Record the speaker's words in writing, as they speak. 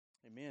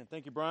Amen.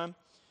 Thank you, Brian.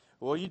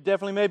 Well, you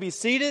definitely may be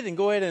seated and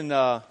go ahead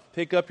and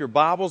pick up your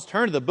Bibles.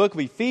 Turn to the book of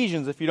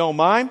Ephesians if you don't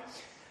mind.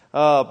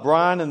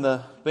 Brian and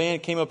the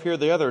band came up here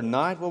the other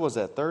night. What was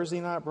that, Thursday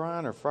night,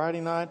 Brian, or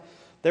Friday night?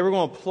 They were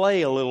going to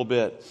play a little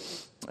bit.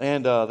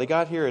 And they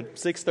got here at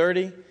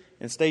 6:30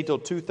 and stayed till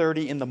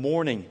 2:30 in the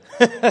morning,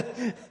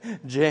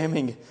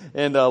 jamming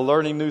and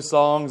learning new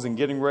songs and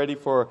getting ready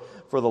for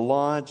the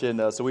launch.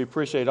 And so we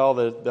appreciate all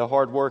the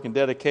hard work and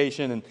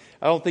dedication. And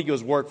I don't think it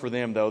was work for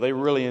them, though. They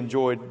really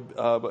enjoyed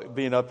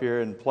being up here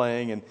and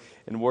playing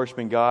and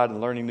worshiping God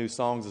and learning new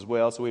songs as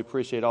well. So we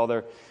appreciate all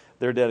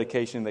their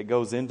dedication that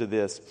goes into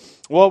this.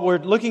 Well, we're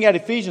looking at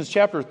Ephesians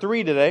chapter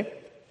 3 today.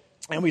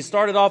 And we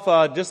started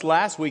off just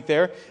last week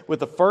there with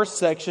the first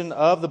section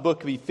of the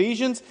book of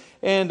Ephesians.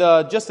 And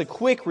just a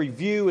quick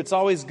review. It's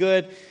always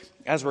good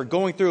as we're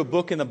going through a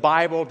book in the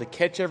Bible to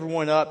catch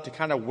everyone up to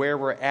kind of where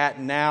we're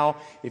at now.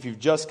 If you've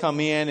just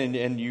come in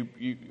and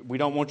we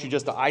don't want you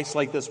just to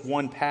isolate this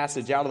one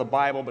passage out of the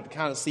Bible, but to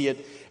kind of see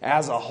it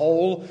as a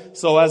whole.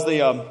 So as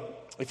the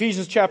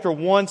Ephesians chapter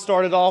 1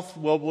 started off,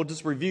 we'll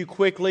just review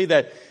quickly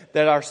that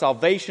our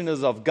salvation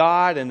is of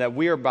God and that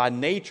we are by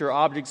nature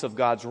objects of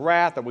God's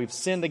wrath, that we've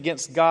sinned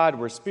against God,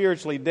 we're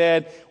spiritually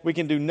dead, we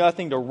can do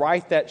nothing to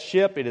right that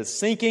ship, it is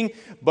sinking,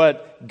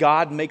 but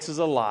God makes us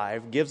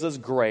alive, gives us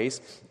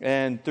grace,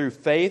 and through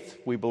faith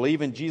we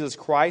believe in Jesus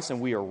Christ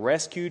and we are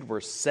rescued,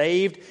 we're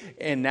saved,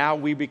 and now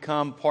we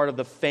become part of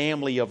the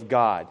family of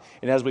God.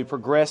 And as we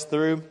progress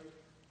through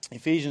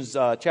Ephesians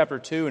chapter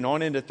 2 and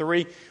on into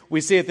 3,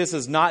 we see that this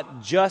is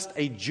not just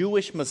a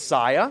Jewish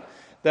Messiah,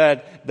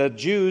 that the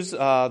Jews,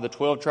 the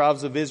 12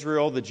 tribes of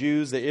Israel, the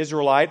Jews, the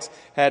Israelites,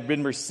 had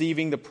been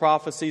receiving the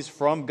prophecies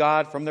from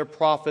God, from their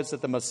prophets,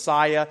 that the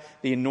Messiah,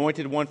 the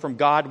anointed one from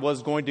God,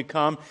 was going to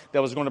come,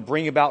 that was going to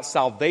bring about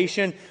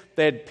salvation.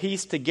 They had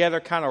pieced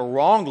together kind of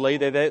wrongly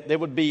that there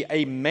would be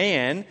a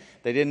man.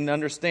 They didn't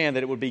understand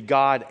that it would be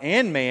God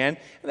and man.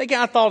 And they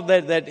kind of thought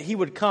that he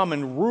would come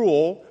and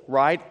rule,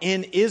 right,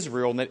 in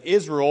Israel. And that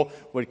Israel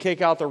would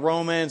kick out the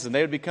Romans and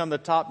they would become the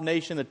top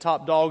nation, the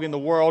top dog in the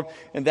world.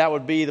 And that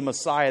would be the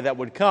Messiah that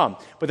would come.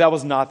 But that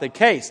was not the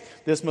case.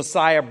 This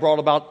Messiah brought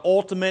about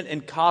ultimate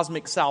and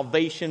cosmic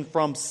salvation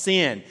from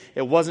sin.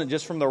 It wasn't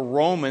just from the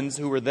Romans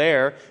who were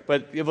there,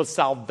 but it was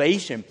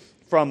salvation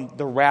from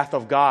the wrath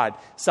of God,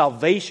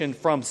 salvation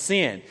from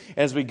sin.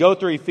 As we go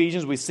through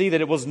Ephesians, we see that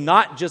it was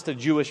not just a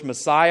Jewish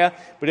Messiah,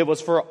 but it was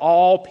for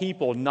all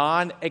people,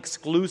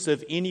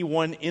 non-exclusive,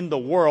 anyone in the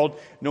world,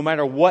 no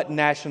matter what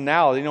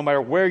nationality, no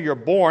matter where you're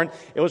born.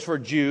 It was for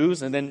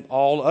Jews, and then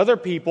all other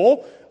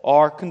people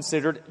are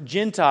considered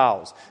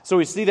Gentiles. So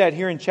we see that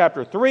here in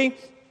chapter 3.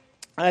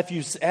 If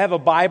you have a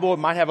Bible, it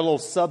might have a little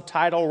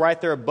subtitle right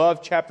there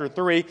above chapter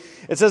 3.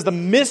 It says, the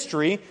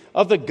mystery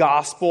of the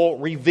gospel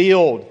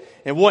revealed.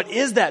 And what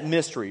is that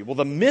mystery? Well,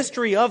 the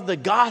mystery of the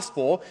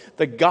gospel,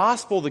 the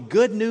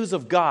good news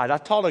of God. I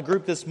taught a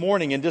group this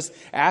morning and just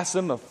asked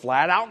them a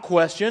flat-out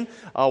question.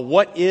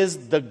 What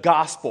is the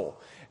gospel?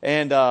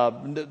 And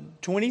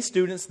 20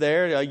 students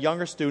there,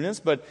 younger students,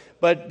 but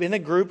in a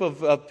group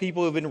of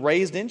people who have been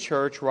raised in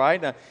church,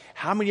 right?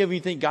 How many of you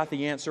think got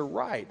the answer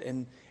right?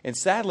 And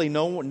sadly,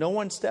 no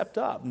one stepped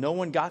up. No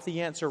one got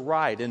the answer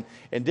right.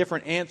 And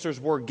different answers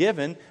were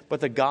given, but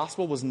the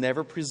gospel was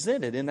never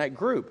presented in that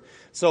group.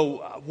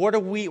 So what are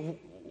we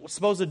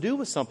supposed to do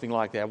with something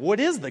like that? What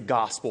is the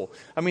gospel?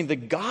 I mean, the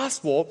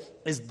gospel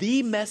is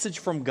the message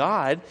from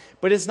God,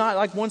 but it's not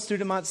like one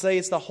student might say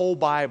it's the whole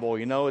Bible.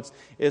 You know,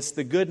 it's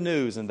the good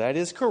news, and that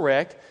is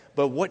correct.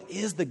 But what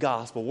is the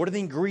gospel? What are the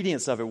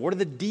ingredients of it? What are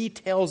the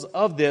details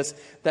of this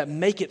that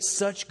make it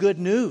such good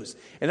news?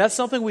 And that's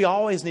something we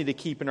always need to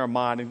keep in our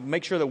mind and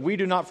make sure that we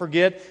do not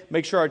forget,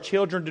 make sure our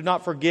children do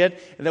not forget,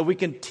 and that we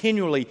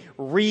continually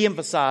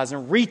re-emphasize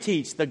and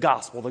reteach the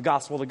gospel, the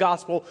gospel, the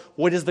gospel.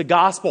 What is the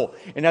gospel?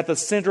 And at the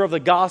center of the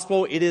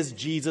gospel, it is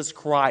Jesus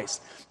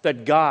Christ.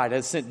 That God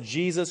has sent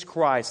Jesus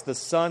Christ, the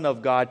Son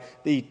of God,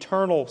 the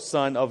eternal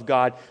Son of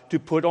God, to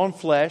put on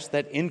flesh,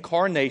 that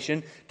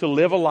incarnation, to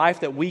live a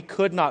life that we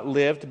could not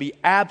live, to be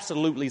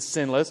absolutely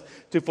sinless,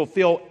 to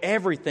fulfill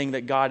everything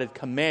that God had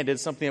commanded,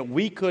 something that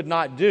we could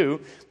not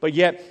do, but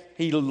yet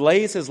He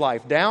lays His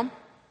life down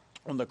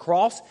on the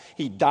cross.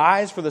 He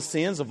dies for the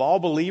sins of all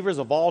believers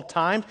of all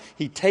time.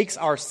 He takes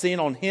our sin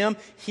on Him.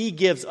 He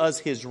gives us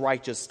His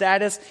righteous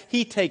status.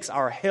 He takes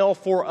our hell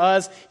for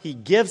us. He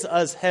gives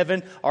us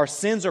heaven. Our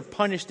sins are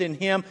punished in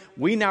Him.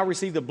 We now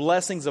receive the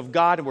blessings of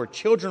God, and we're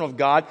children of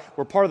God.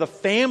 We're part of the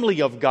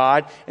family of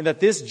God, and that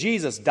this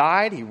Jesus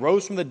died, He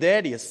rose from the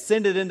dead, He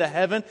ascended into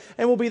heaven,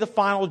 and will be the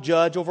final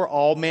judge over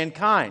all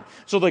mankind.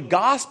 So the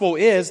gospel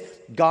is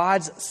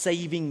God's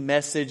saving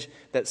message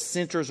that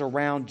centers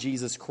around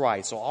Jesus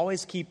Christ. So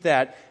always keep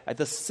that at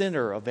the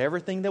center of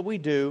everything that we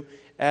do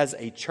as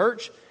a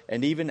church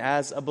and even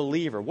as a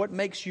believer. What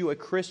makes you a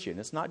Christian?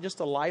 It's not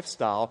just a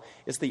lifestyle.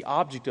 It's the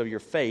object of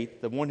your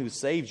faith, the one who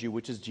saves you,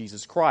 which is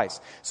Jesus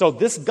Christ. So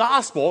this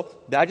gospel,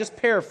 that I just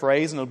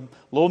paraphrased in a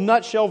little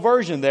nutshell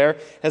version there,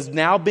 has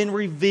now been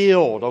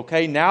revealed.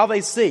 Okay, now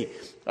they see.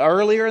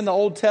 Earlier in the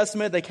Old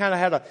Testament, they kind of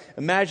had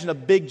imagine a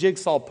big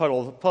jigsaw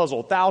puzzle,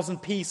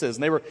 1,000 pieces,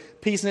 and they were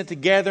piecing it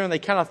together, and they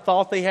kind of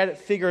thought they had it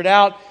figured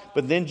out.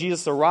 But then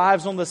Jesus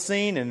arrives on the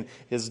scene, and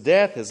His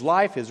death, His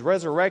life, His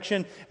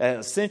resurrection,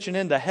 ascension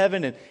into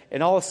heaven,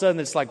 and all of a sudden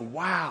it's like,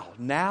 wow,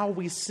 now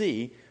we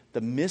see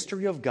the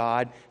mystery of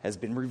God has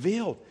been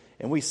revealed.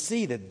 And we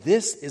see that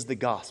this is the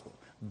gospel.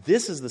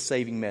 This is the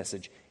saving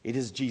message. It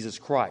is Jesus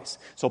Christ.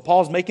 So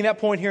Paul's making that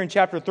point here in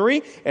chapter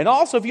 3. And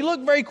also, if you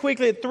look very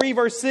quickly at 3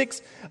 verse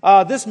 6,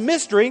 this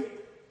mystery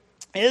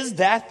is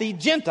that the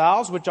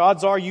Gentiles, which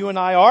odds are you and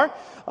I are,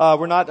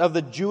 we're not of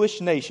the Jewish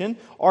nation,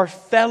 are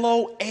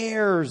fellow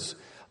heirs.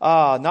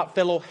 Not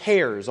fellow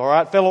hairs, all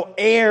right? Fellow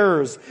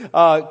heirs,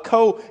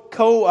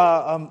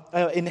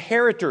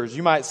 inheritors,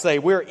 you might say.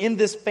 We're in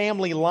this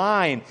family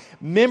line,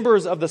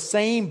 members of the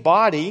same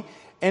body,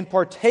 and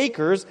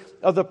partakers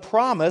of the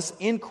promise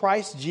in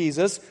Christ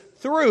Jesus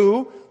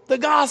through the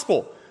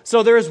gospel.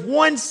 So there is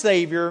one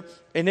Savior,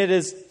 and it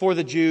is for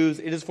the Jews,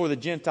 it is for the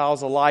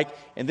Gentiles alike.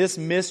 And this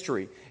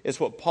mystery is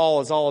what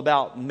Paul is all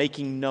about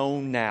making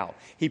known now.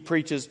 He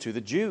preaches to the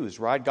Jews,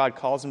 right? God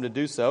calls him to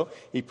do so.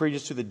 He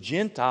preaches to the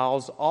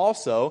Gentiles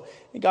also.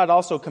 And God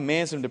also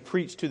commands him to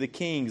preach to the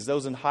kings,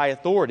 those in high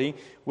authority,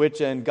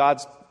 which in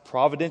God's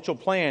providential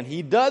plan,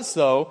 He does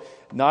so,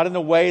 not in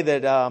a way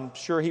that I'm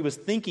sure He was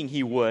thinking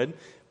He would,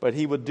 but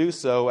He would do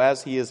so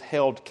as He is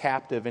held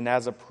captive and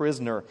as a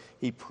prisoner,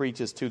 He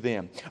preaches to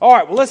them. All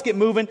right, well, let's get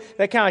moving.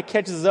 That kind of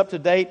catches us up to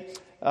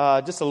date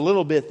just a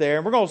little bit there.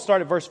 And we're going to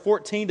start at verse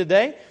 14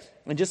 today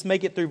and just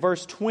make it through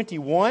verse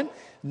 21.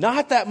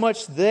 Not that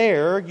much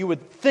there, you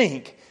would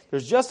think.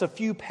 There's just a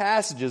few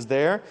passages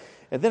there.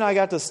 And then I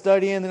got to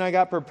studying, then I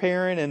got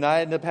preparing, and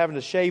I ended up having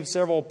to shave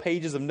several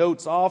pages of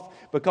notes off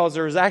because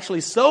there's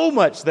actually so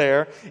much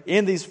there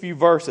in these few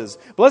verses.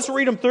 But let's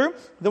read them through,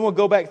 then we'll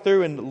go back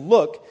through and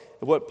look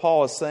at what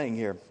Paul is saying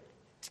here.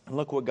 And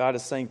look what God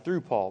is saying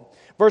through Paul.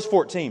 Verse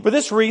 14, "For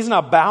this reason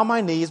I bow my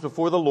knees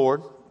before the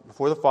Lord,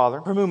 before the Father,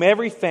 from whom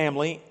every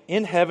family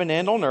in heaven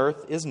and on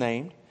earth is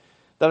named,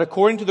 that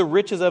according to the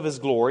riches of His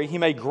glory He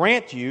may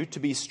grant you to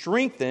be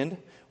strengthened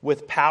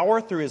with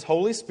power through His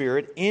Holy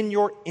Spirit in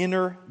your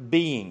inner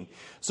being,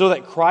 so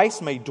that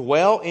Christ may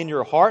dwell in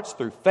your hearts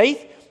through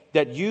faith,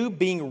 that you,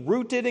 being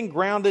rooted and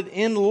grounded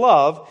in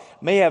love,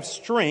 may have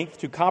strength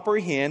to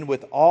comprehend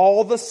with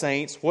all the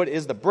saints what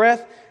is the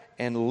breadth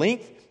and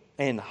length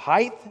and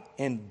height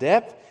and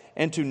depth,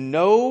 and to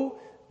know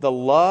the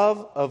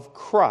love of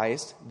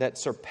Christ that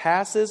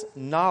surpasses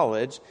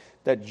knowledge,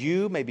 that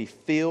you may be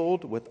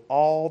filled with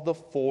all the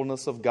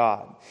fullness of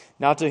God.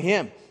 Now to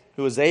Him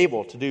who is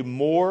able to do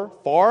more,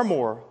 far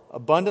more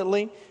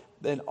abundantly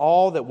than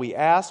all that we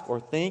ask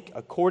or think,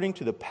 according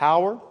to the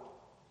power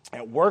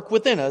at work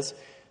within us,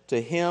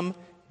 to Him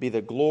be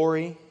the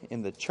glory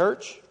in the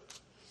church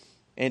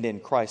and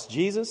in Christ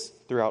Jesus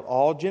throughout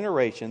all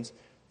generations,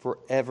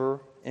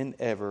 forever and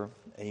ever.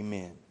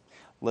 Amen."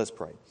 Let's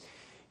pray.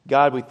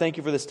 God, we thank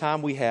You for this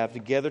time we have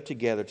together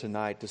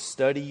tonight to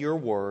study Your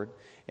Word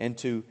and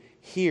to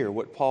hear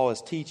what Paul is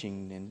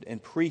teaching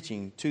and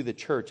preaching to the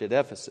church at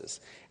Ephesus.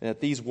 And that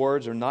these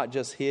words are not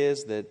just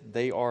his, that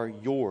they are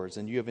Yours.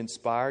 And You have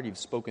inspired, You've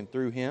spoken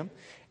through him.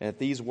 And that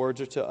these words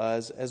are to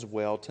us as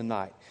well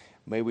tonight.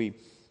 May we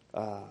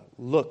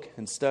look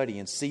and study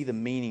and see the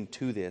meaning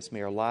to this.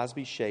 May our lives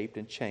be shaped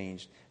and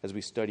changed as we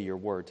study Your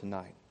Word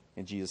tonight.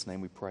 In Jesus' name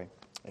we pray.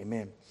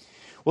 Amen.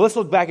 Well, let's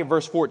look back at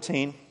verse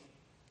 14.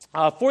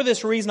 "For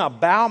this reason I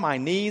bow my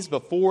knees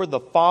before the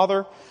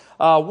Father."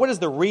 What is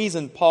the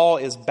reason Paul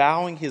is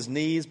bowing his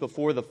knees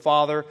before the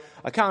Father?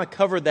 I kind of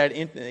covered that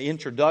in the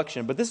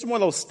introduction, but this is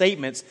one of those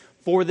statements,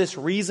 "for this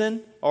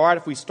reason." All right,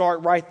 if we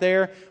start right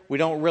there, we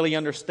don't really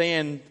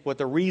understand what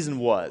the reason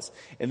was.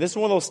 And this is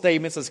one of those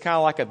statements that's kind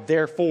of like a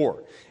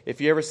therefore.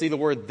 If you ever see the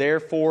word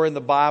therefore in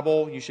the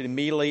Bible, you should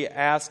immediately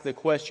ask the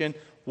question,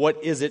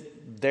 what is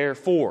it there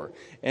for?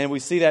 And we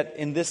see that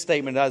in this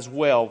statement as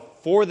well.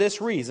 For this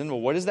reason.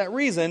 Well, what is that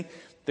reason?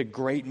 The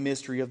great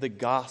mystery of the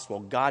gospel,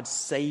 God's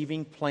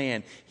saving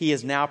plan. He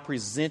has now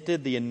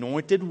presented the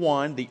anointed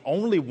one, the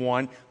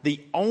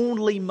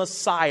only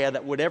Messiah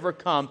that would ever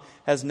come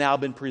has now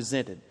been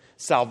presented.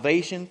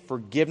 Salvation,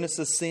 forgiveness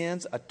of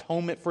sins,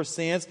 atonement for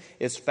sins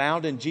is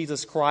found in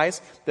Jesus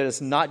Christ. That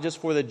it's not just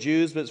for the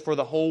Jews, but it's for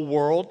the whole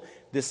world.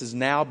 This has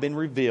now been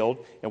revealed.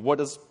 And what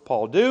does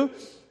Paul do?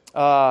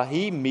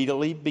 He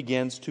immediately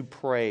begins to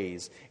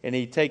praise. And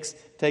he takes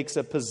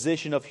a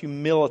position of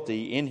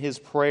humility in his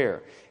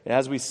prayer. And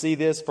as we see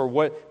this,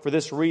 for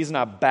this reason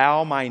I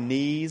bow my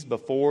knees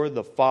before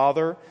the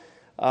Father.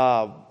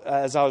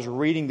 As I was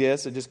reading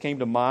this, it just came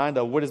to mind,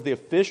 what is the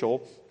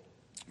official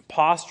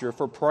posture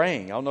for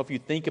praying? I don't know if you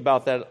think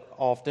about that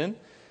often,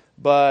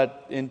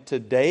 but in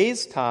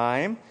today's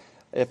time,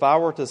 if I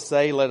were to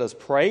say, let us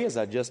pray, as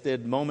I just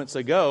did moments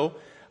ago,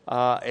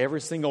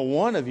 every single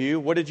one of you,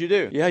 what did you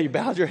do? Yeah, you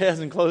bowed your heads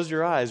and closed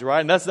your eyes, right?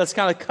 And that's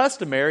kind of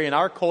customary in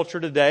our culture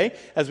today.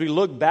 As we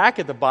look back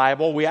at the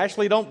Bible, we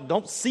actually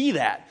don't see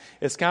that.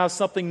 It's kind of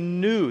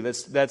something new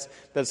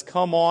that's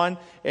come on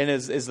and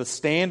is the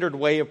standard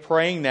way of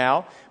praying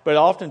now. But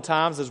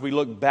oftentimes, as we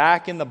look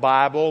back in the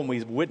Bible and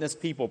we witness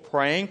people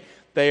praying,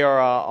 they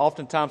are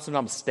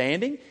sometimes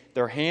standing.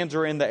 Their hands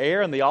are in the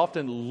air, and they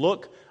often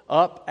look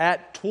up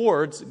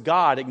towards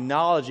God,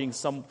 acknowledging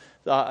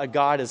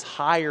God is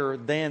higher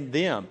than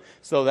them.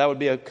 So that would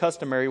be a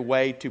customary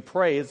way to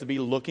pray, is to be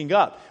looking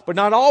up. But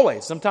not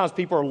always. Sometimes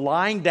people are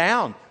lying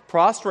down,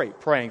 prostrate,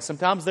 praying.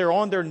 Sometimes they're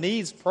on their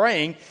knees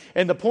praying.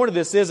 And the point of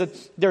this is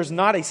that there's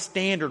not a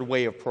standard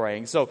way of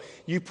praying. So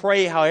you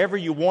pray however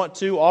you want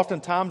to.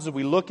 Oftentimes, as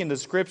we look into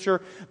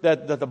Scripture,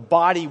 that the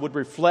body would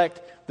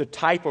reflect the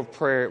type of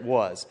prayer it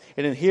was.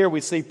 And in here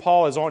we see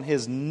Paul is on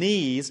his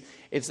knees.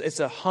 It's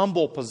a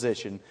humble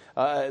position.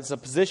 It's a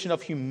position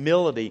of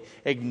humility,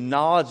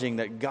 acknowledging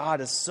that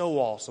God is so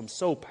awesome,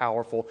 so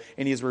powerful,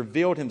 and He has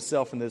revealed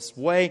Himself in this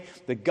way.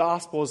 The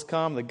gospel has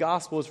come. The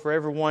gospel is for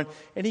everyone.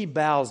 And he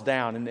bows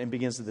down and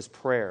begins this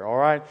prayer. All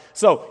right?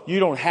 So you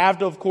don't have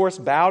to, of course,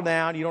 bow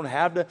down. You don't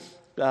have to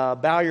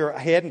bow your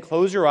head and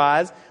close your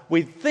eyes.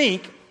 We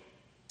think,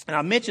 and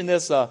I mentioned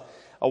this a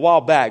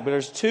while back, but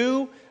there's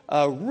two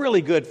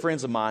really good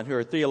friends of mine who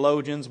are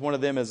theologians. One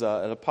of them is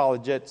an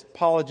apologist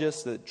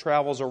that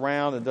travels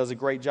around and does a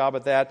great job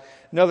at that.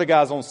 Another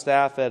guy's on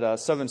staff at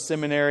Southern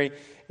Seminary.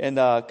 And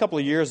a couple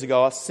of years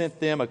ago, I sent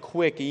them a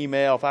quick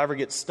email. If I ever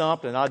get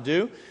stumped, and I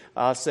do,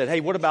 I said,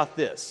 hey, what about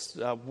this?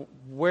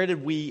 Where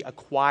did we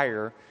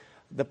acquire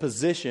the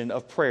position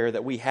of prayer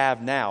that we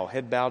have now,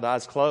 head bowed,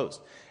 eyes closed?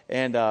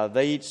 And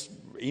they each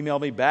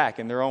emailed me back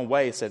in their own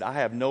way, said, I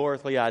have no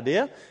earthly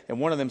idea.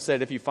 And one of them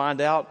said, if you find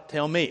out,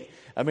 tell me.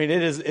 I mean,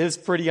 it is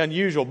pretty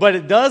unusual. But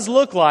it does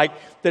look like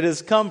that it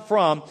has come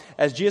from,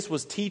 as Jesus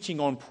was teaching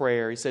on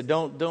prayer, He said,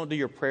 don't do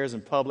your prayers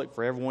in public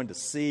for everyone to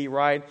see,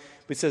 right?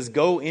 But He says,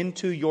 go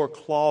into your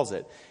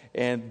closet,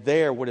 and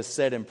there what is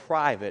said in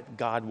private,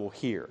 God will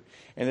hear.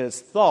 And it's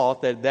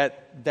thought that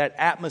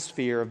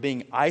atmosphere of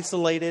being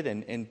isolated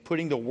and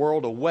putting the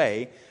world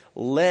away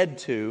led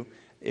to,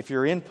 if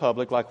you're in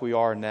public like we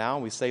are now,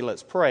 we say,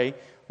 let's pray,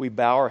 we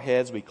bow our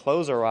heads, we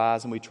close our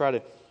eyes, and we try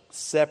to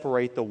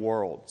separate the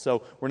world.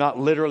 So we're not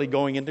literally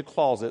going into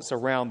closets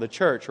around the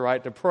church,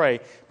 right, to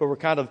pray, but we're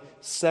kind of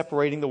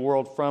separating the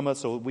world from us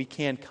so we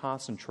can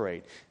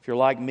concentrate. If you're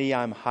like me,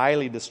 I'm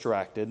highly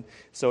distracted,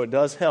 so it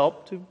does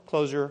help to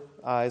close your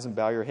eyes and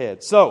bow your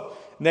head. So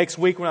next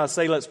week when I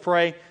say let's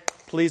pray,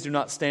 please do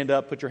not stand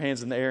up, put your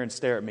hands in the air, and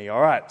stare at me.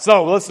 All right,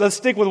 so let's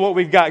stick with what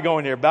we've got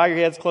going here. Bow your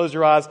heads, close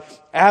your eyes,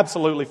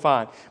 absolutely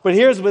fine. But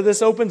here's where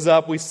this opens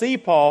up. We see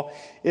Paul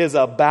is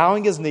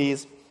bowing his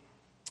knees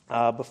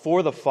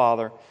before the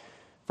Father,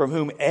 from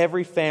whom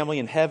every family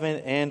in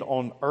heaven and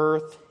on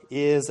earth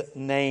is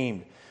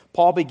named.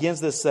 Paul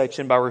begins this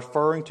section by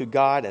referring to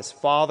God as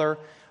Father.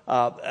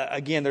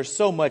 Again, there's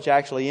so much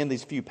actually in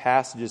these few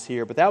passages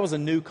here, but that was a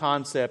new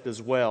concept as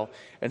well.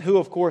 And who,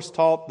 of course,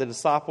 taught the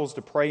disciples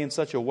to pray in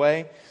such a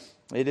way?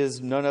 It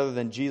is none other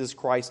than Jesus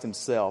Christ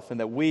Himself.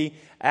 And that we,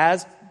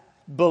 as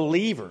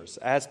believers,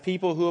 as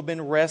people who have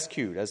been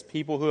rescued, as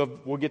people who have,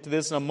 we'll get to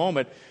this in a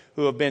moment,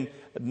 who have been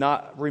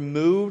not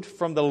removed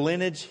from the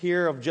lineage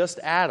here of just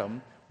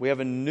Adam, we have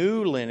a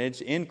new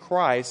lineage in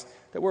Christ,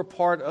 that we're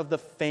part of the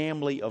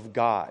family of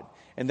God,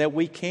 and that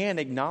we can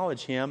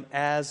acknowledge Him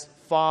as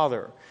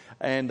Father.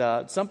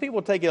 And some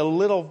people take it a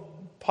little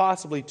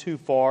possibly too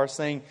far,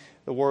 saying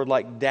the word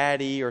like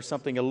daddy or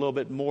something a little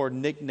bit more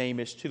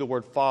nickname-ish to the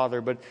word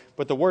father.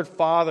 But the word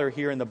father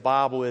here in the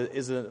Bible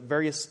is a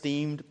very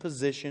esteemed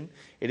position.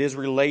 It is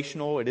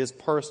relational, it is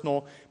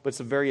personal, but it's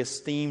a very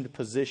esteemed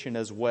position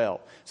as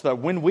well. So that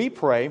when we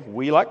pray,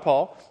 we like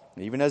Paul,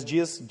 even as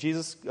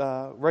Jesus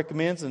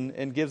recommends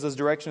and gives us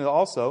direction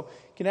also,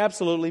 can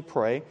absolutely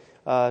pray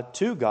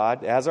to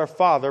God as our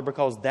Father,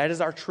 because that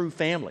is our true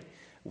family.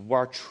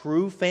 Our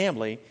true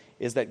family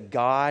is that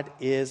God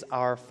is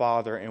our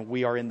Father, and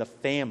we are in the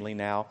family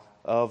now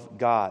of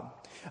God.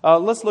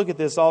 Let's look at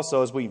this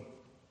also as we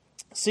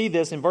see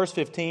this in verse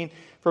 15,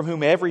 from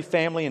whom every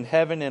family in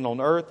heaven and on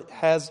earth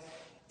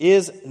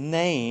is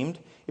named.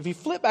 If you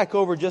flip back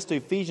over just to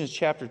Ephesians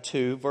chapter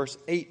 2, verse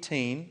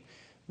 18,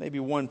 maybe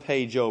one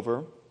page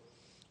over,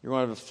 you're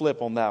going to have to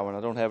flip on that one.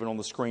 I don't have it on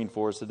the screen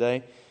for us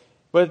today.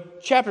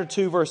 But chapter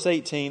 2, verse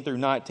 18 through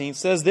 19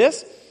 says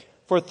this,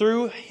 for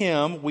through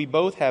Him we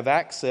both have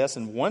access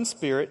in one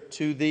Spirit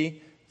to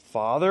the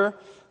Father.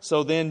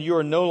 So then you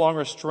are no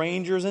longer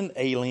strangers and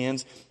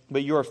aliens,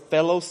 but you are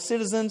fellow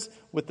citizens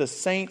with the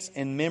saints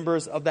and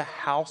members of the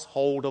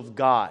household of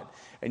God.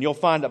 And you'll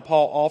find that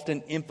Paul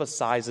often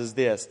emphasizes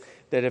this,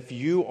 that if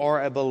you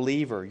are a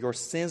believer, your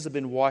sins have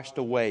been washed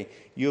away.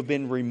 You have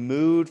been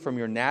removed from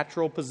your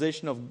natural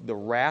position of the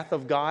wrath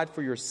of God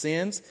for your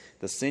sins,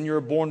 the sin you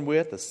were born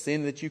with, the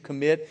sin that you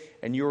commit,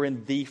 and you're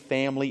in the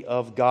family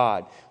of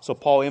God. So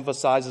Paul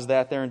emphasizes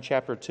that there in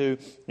chapter 2.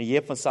 And he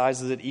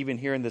emphasizes it even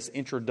here in this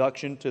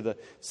introduction to the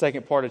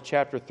second part of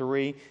chapter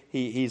 3.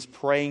 He's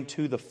praying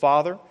to the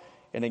Father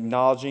and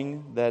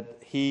acknowledging that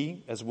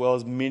he, as well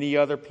as many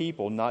other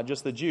people, not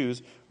just the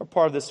Jews, are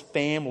part of this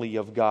family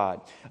of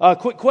God.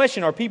 Quick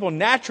question, are people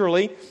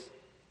naturally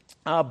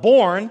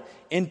born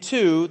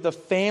into the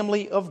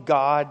family of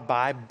God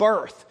by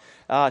birth?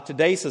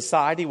 Today's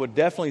society would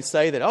definitely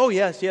say that, oh,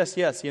 yes,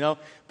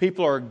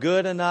 people are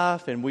good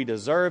enough and we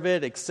deserve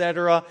it,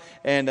 etc.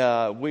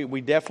 And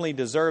we definitely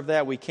deserve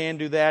that. We can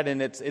do that.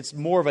 And it's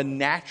more of a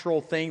natural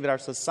thing that our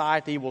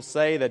society will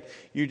say that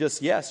you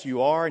just, yes,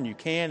 you are and you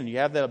can and you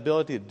have that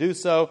ability to do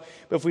so.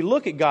 But if we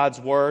look at God's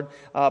Word,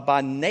 by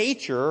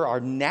nature,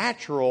 our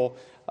natural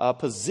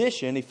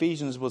position,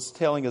 Ephesians was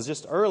telling us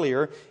just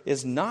earlier,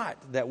 is not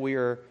that we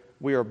are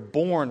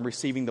born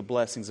receiving the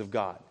blessings of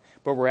God.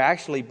 But we're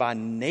actually by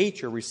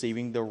nature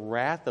receiving the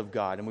wrath of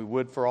God. And we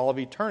would for all of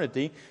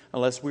eternity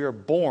unless we are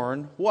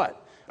born,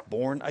 what?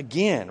 Born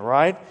again,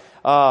 right?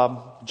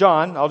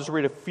 John, I'll just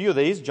read a few of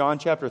these. John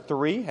chapter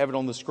 3, have it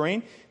on the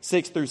screen,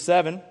 6 through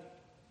 7.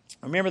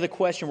 Remember the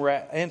question we're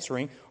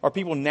answering. Are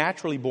people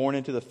naturally born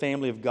into the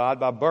family of God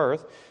by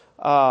birth?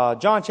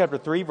 John chapter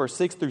 3, verse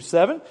 6 through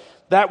 7.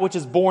 That which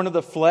is born of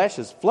the flesh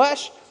is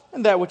flesh,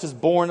 and that which is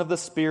born of the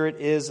Spirit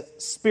is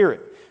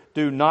spirit.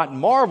 Do not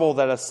marvel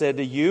that I said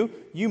to you,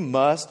 you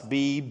must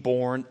be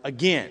born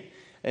again.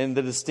 And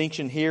the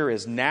distinction here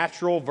is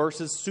natural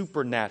versus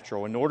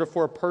supernatural. In order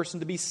for a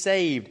person to be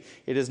saved,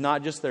 it is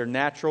not just their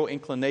natural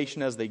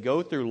inclination as they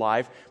go through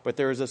life, but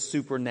there is a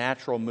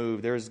supernatural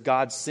move. There is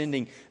God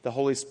sending the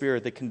Holy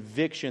Spirit, the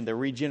conviction, the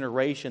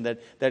regeneration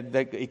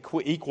that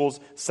equals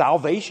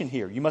salvation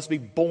here. You must be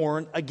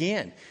born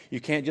again.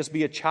 You can't just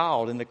be a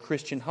child in the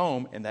Christian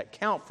home and that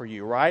count for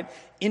you, right?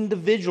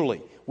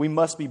 Individually, we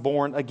must be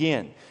born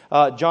again.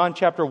 John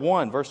chapter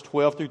 1, verse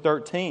 12 through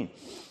 13.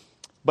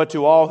 But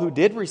to all who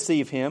did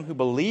receive him, who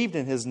believed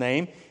in his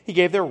name, he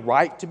gave their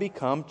right to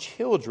become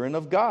children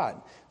of God.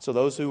 So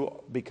those who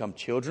become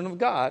children of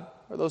God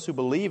are those who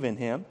believe in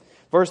him.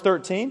 Verse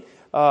 13,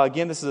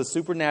 again, this is a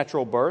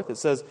supernatural birth. It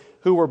says,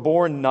 who were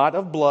born not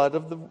of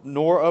blood,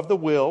 nor of the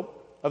will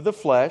of the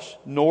flesh,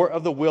 nor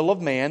of the will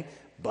of man,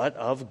 but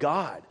of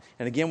God.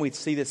 And again, we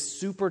see this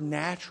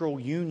supernatural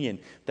union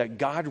that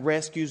God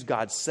rescues,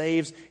 God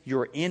saves.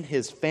 You're in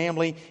his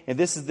family. And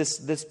this is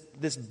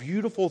this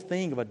beautiful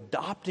thing of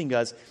adopting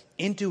us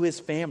into his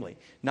family.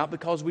 Not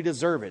because we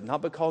deserve it,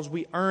 not because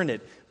we earn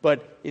it,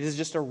 but it is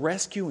just a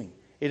rescuing.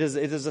 It is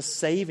a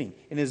saving.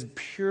 And it is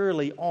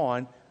purely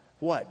on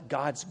what?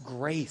 God's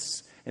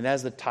grace. And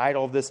that's the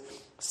title of this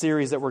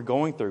series that we're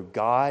going through,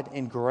 God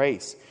and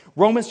Grace.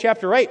 Romans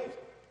chapter 8.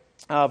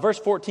 Verse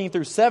 14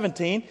 through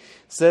 17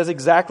 says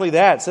exactly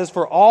that. It says,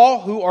 for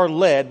all who are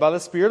led by the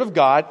Spirit of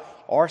God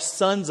are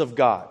sons of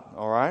God.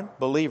 All right?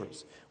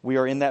 Believers. We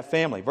are in that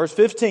family. Verse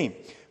 15.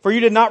 For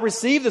you did not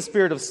receive the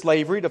spirit of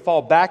slavery to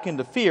fall back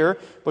into fear,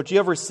 but you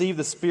have received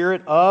the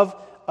spirit of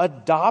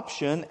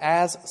adoption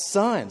as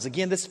sons.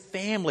 Again, this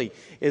family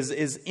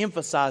is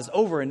emphasized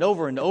over and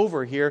over and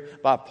over here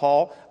by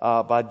Paul,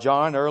 by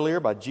John earlier,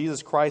 by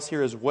Jesus Christ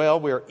here as well.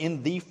 We are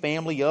in the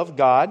family of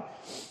God.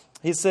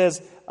 He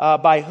says,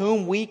 by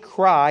whom we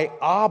cry,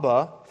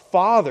 Abba,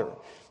 Father.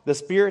 The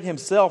Spirit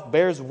himself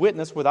bears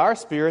witness with our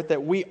spirit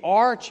that we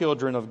are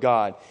children of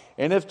God.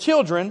 And if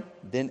children,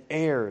 then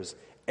heirs.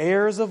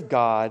 Heirs of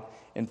God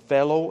and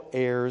fellow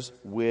heirs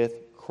with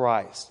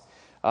Christ.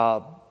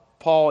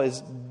 Paul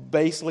is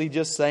basically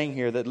just saying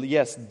here that,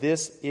 yes,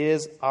 this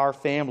is our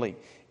family.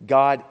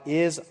 God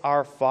is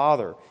our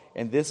Father.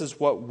 And this is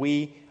what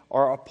we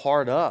are a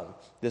part of.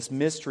 This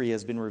mystery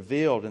has been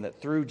revealed, and that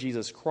through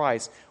Jesus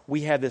Christ,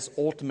 we have this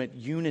ultimate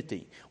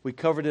unity. We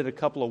covered it a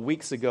couple of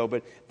weeks ago,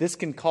 but this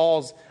can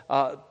cause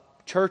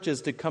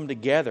churches to come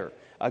together.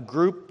 A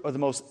group of the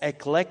most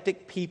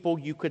eclectic people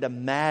you could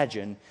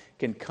imagine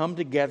can come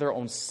together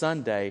on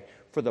Sunday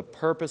for the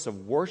purpose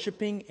of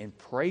worshiping and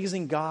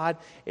praising God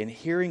and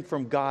hearing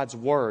from God's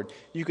Word.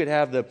 You could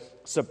have the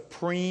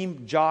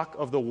supreme jock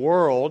of the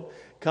world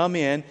come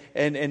in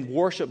and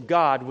worship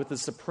God with the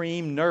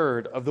supreme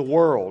nerd of the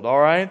world, all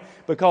right?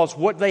 Because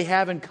what they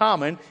have in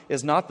common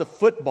is not the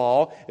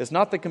football, it's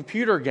not the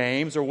computer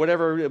games or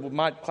whatever it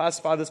might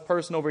classify this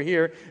person over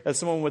here as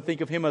someone would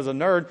think of him as a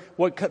nerd.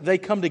 What they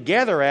come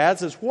together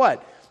as is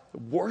what?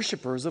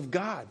 Worshipers of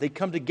God. They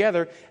come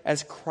together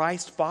as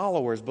Christ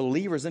followers,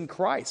 believers in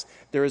Christ.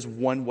 There is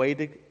one way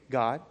to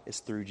God,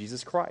 is through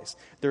Jesus Christ.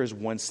 There is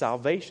one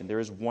salvation. There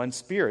is one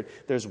Spirit.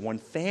 There's one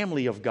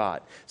family of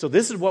God. So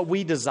this is what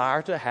we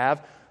desire to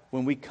have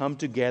when we come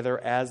together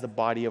as the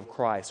body of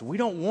Christ. We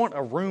don't want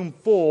a room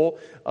full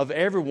of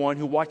everyone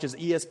who watches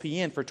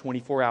ESPN for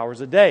 24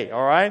 hours a day,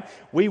 all right?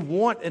 We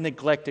want an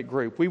eclectic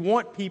group. We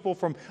want people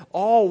from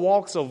all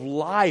walks of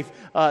life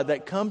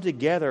that come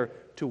together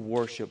to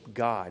worship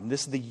God. And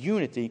this is the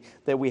unity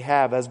that we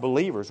have as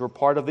believers. We're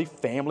part of the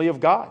family of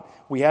God.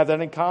 We have that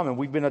in common.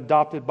 We've been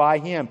adopted by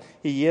Him.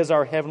 He is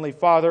our Heavenly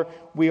Father.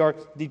 We are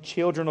the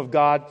children of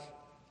God.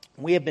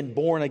 We have been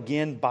born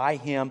again by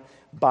Him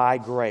by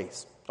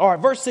grace. All right,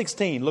 verse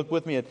 16. Look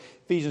with me at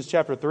Ephesians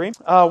chapter 3.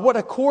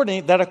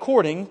 According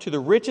to the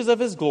riches of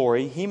His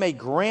glory, He may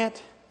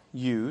grant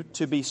you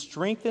to be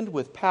strengthened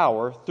with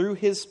power through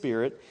His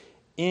Spirit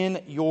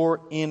in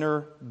your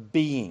inner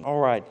being. All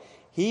right,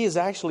 he is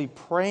actually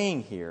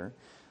praying here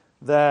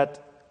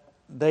that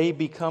they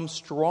become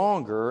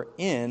stronger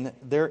in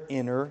their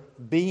inner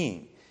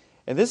being.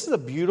 And this is a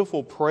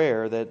beautiful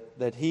prayer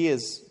that he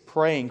is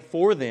praying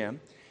for them,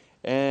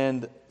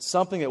 and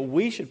something that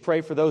we should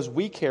pray for those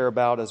we care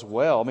about as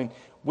well. I mean,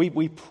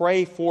 we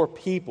pray for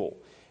people.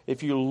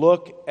 If you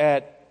look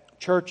at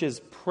church's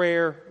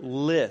prayer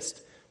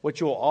list, what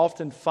you'll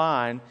often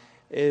find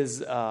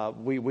is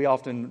we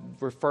often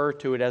refer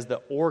to it as the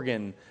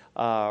organ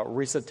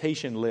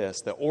recitation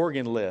list, the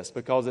organ list,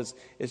 because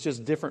it's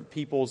just different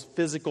people's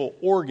physical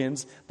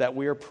organs that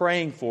we are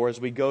praying for as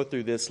we go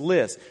through this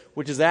list,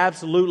 which is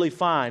absolutely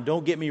fine.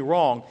 Don't get me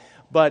wrong,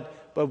 but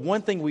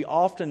one thing we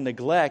often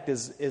neglect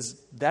is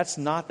that's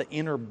not the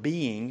inner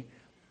being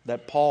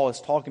that Paul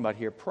is talking about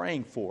here,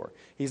 praying for.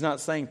 He's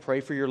not saying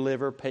pray for your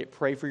liver,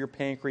 pray for your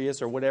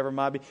pancreas, or whatever it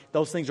might be.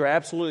 Those things are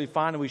absolutely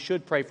fine, and we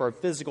should pray for our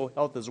physical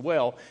health as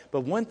well.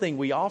 But one thing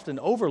we often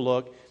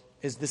overlook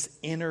is this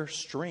inner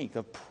strength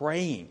of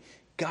praying.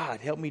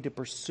 God, help me to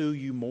pursue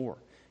you more.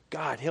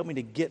 God, help me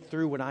to get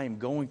through what I am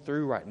going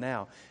through right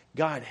now.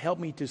 God, help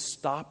me to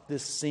stop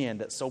this sin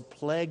that so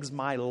plagues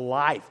my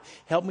life.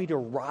 Help me to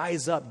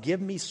rise up.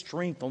 Give me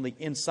strength on the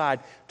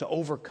inside to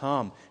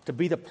overcome, to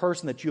be the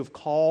person that you have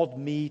called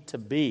me to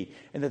be.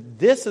 And that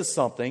this is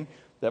something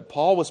that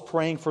Paul was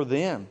praying for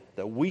them,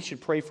 that we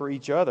should pray for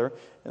each other,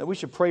 and that we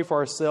should pray for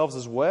ourselves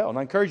as well. And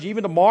I encourage you,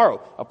 even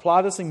tomorrow,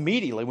 apply this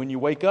immediately when you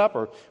wake up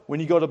or when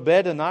you go to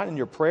bed tonight in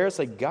your prayer.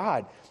 Say,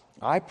 God,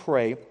 I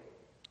pray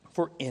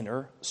for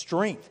inner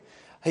strength.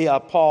 Hey,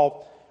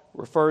 Paul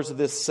refers to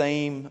this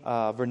same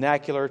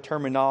vernacular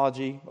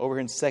terminology over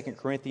here in 2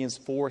 Corinthians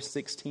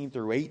 4:16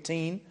 through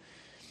 18.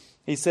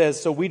 He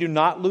says, so we do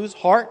not lose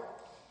heart,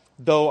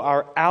 though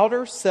our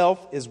outer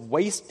self is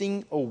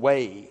wasting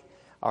away.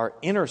 Our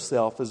inner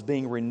self is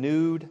being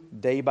renewed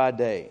day by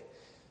day.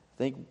 I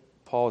think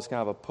Paul is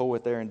kind of a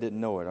poet there and didn't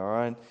know it, all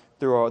right?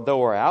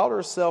 Though our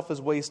outer self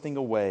is wasting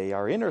away,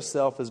 our inner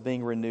self is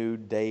being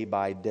renewed day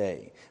by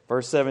day.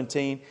 Verse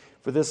 17,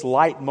 for this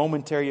light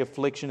momentary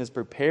affliction is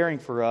preparing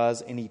for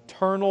us an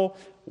eternal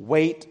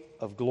weight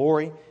of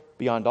glory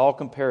beyond all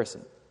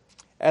comparison,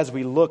 as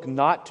we look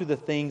not to the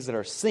things that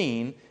are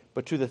seen,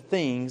 but to the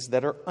things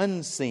that are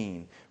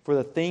unseen. For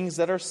the things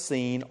that are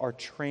seen are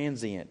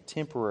transient,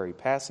 temporary,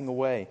 passing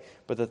away,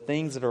 but the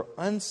things that are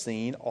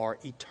unseen are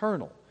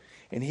eternal.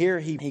 And here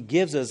he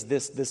gives us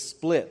this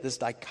split, this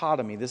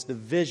dichotomy, this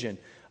division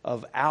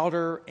of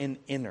outer and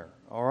inner.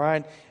 All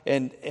right?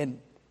 And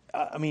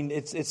I mean,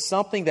 it's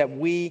something that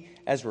we,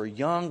 as we're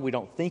young, we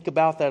don't think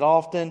about that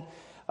often.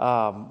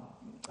 I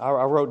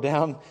wrote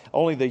down,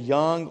 only the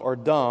young or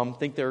dumb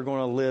think they're going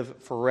to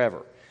live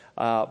forever.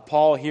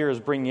 Paul here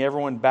is bringing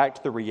everyone back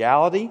to the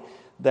reality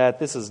that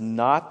this is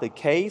not the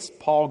case.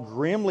 Paul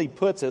grimly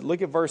puts it.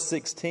 Look at verse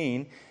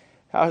 16.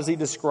 How does he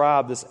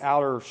describe this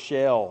outer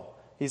shell?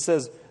 He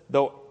says,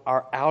 though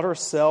our outer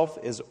self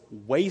is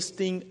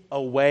wasting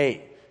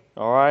away.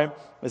 All right?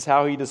 That's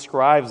how he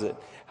describes it.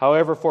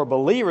 However, for a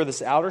believer,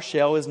 this outer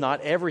shell is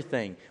not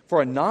everything.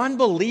 For a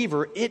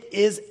non-believer, it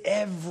is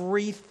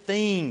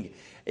everything.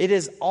 It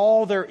is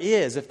all there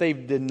is. If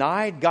they've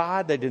denied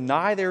God, they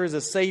deny there is a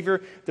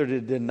Savior, they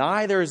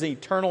deny there is an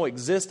eternal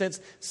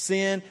existence,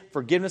 sin,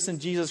 forgiveness in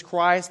Jesus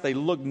Christ, they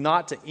look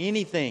not to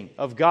anything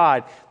of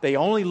God. They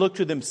only look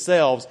to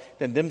themselves,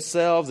 then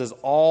themselves is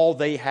all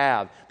they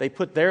have. They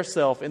put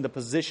theirself in the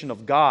position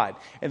of God,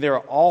 and they're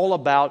all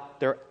about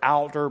their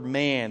outer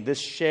man, this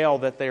shell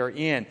that they are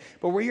in.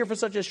 But we're here for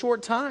such a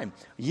short time.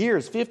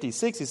 Years, 50,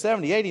 60,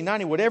 70, 80,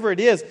 90, whatever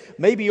it is,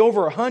 maybe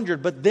over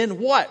 100, but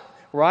then what?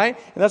 Right?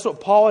 And that's what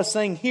Paul is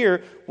saying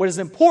here. What is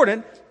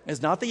important is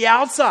not the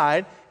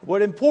outside.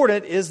 What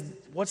important is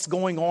what's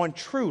going on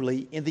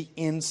truly in the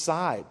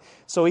inside.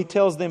 So he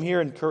tells them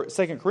here in 2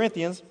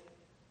 Corinthians,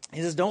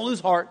 he says, don't lose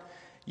heart.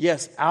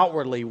 Yes,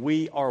 outwardly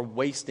we are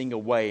wasting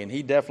away. And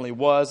he definitely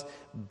was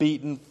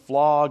beaten,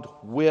 flogged,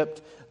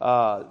 whipped.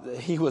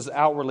 He was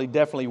outwardly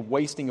definitely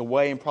wasting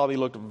away and probably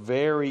looked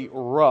very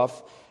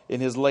rough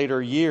in his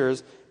later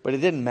years. But it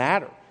didn't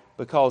matter,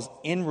 because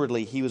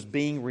inwardly he was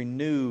being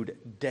renewed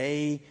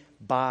day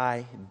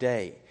by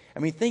day. I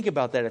mean, think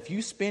about that. If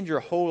you spend your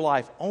whole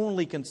life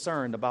only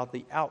concerned about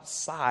the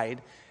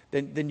outside,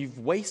 then you've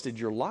wasted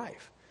your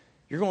life.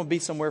 You're going to be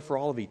somewhere for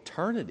all of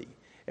eternity.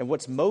 And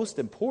what's most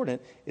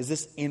important is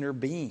this inner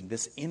being,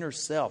 this inner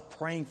self,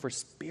 praying for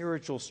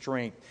spiritual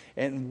strength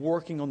and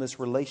working on this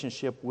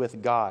relationship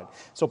with God.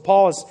 So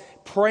Paul is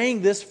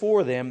praying this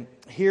for them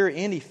here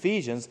in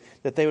Ephesians,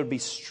 that they would be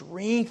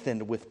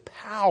strengthened with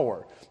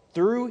power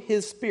through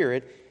His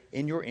Spirit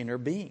in your inner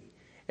being.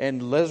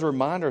 And let us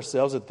remind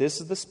ourselves that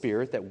this is the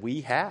Spirit that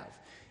we have.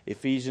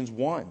 Ephesians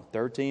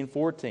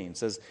 1:13-14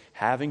 says,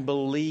 having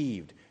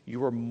believed,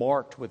 you are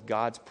marked with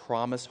God's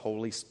promised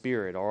Holy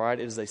Spirit. All right,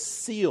 it is a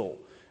seal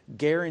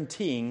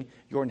guaranteeing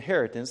your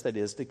inheritance that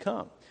is to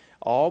come.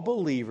 All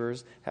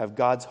believers have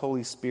God's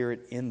Holy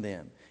Spirit in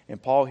them.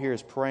 And Paul here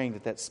is praying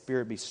that that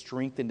Spirit be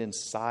strengthened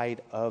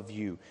inside of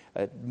you,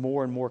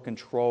 more and more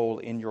control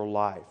in your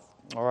life.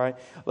 All right,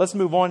 let's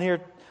move on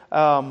here.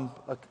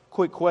 A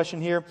quick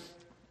question here.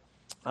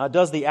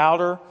 Does the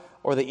outer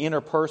or the inner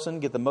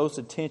person get the most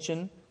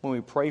attention when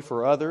we pray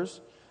for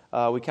others?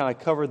 We kind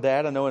of covered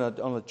that. I know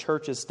on the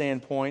church's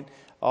standpoint,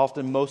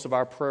 often most of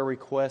our prayer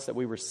requests that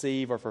we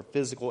receive are for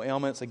physical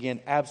ailments.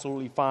 Again,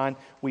 absolutely fine.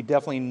 We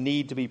definitely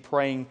need to be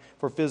praying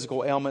for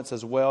physical ailments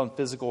as well and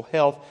physical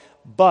health.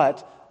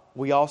 But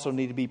we also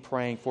need to be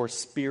praying for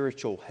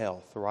spiritual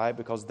health, right?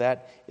 Because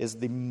that is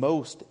the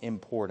most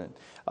important.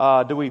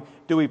 Do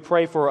we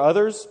pray for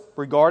others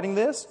regarding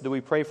this? Do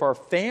we pray for our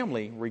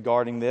family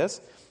regarding this?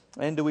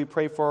 And do we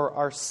pray for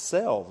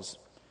ourselves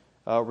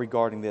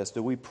regarding this?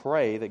 Do we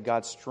pray that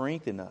God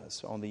strengthen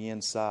us on the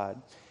inside?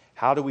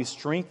 How do we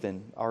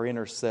strengthen our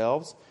inner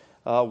selves?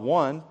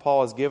 One,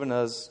 Paul has given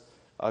us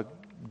a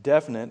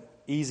definite,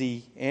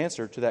 easy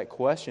answer to that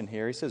question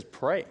here. He says,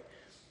 pray.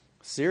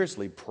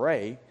 Seriously,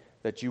 pray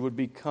that you would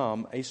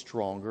become a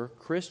stronger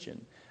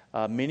Christian.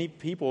 Many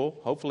people,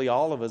 hopefully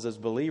all of us as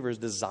believers,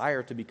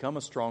 desire to become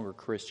a stronger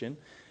Christian.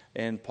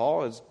 And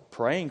Paul is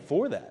praying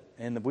for that.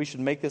 And we should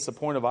make this a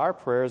point of our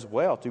prayer as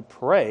well, to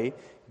pray,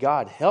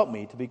 God, help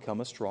me to become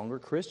a stronger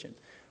Christian.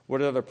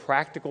 What are the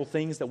practical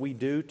things that we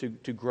do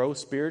to grow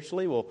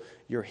spiritually? Well,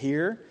 you're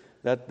here.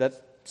 That's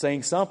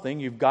saying something.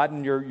 You've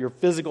gotten your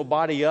physical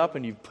body up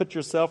and you've put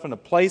yourself in a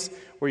place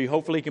where you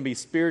hopefully can be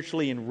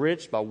spiritually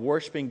enriched by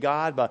worshiping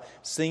God, by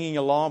singing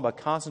along, by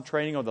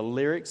concentrating on the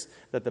lyrics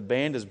that the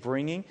band is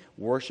bringing.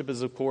 Worship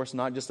is, of course,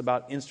 not just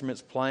about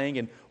instruments playing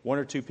and one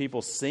or two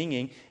people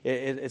singing.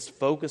 It's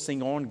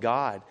focusing on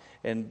God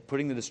and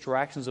putting the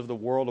distractions of the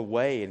world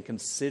away and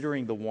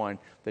considering the one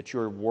that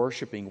you're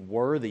worshiping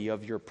worthy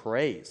of your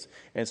praise.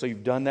 And so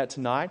you've done that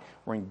tonight.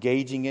 We're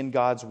engaging in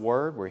God's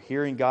Word. We're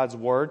hearing God's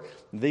Word.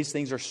 These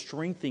things are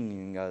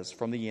strengthening us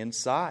from the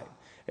inside.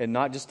 And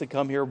not just to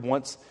come here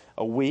once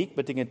a week,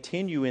 but to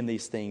continue in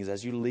these things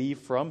as you leave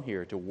from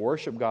here, to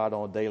worship God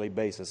on a daily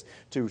basis,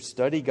 to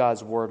study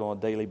God's Word on a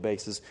daily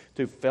basis,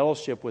 to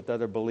fellowship with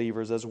other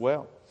believers as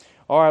well.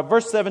 All right,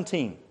 verse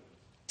 17.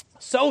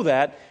 So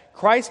that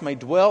Christ may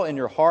dwell in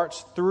your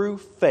hearts through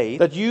faith,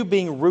 that you,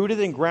 being rooted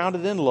and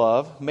grounded in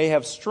love, may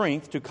have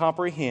strength to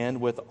comprehend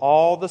with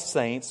all the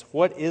saints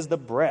what is the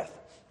breadth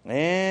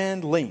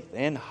and length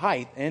and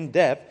height and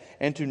depth,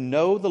 and to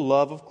know the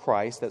love of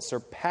Christ that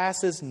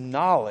surpasses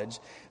knowledge,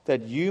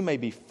 that you may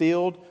be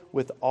filled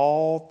with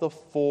all the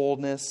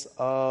fullness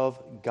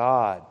of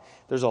God.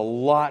 There's a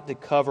lot to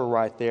cover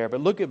right there,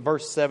 but look at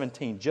verse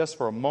 17 just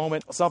for a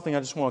moment. Something I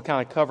just want to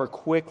kind of cover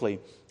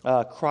quickly.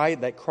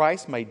 That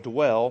Christ may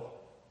dwell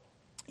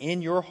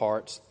in your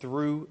hearts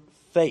through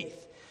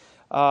faith.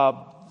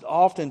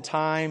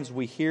 Oftentimes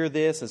we hear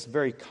this. It's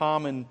very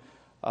common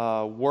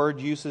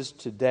word usage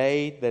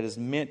today that is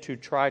meant to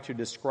try to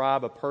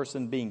describe a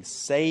person being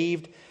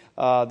saved.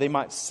 They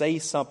might say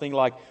something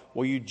like,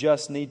 well, you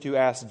just need to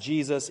ask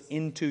Jesus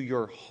into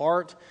your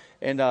heart.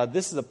 And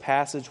this is a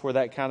passage where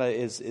that kind of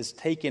is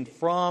taken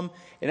from.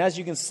 And as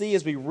you can see,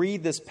 as we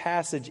read this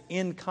passage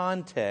in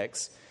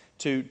context,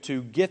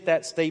 to get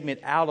that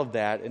statement out of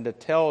that and to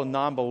tell a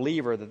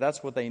non-believer that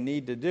that's what they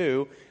need to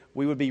do,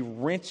 we would be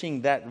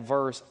wrenching that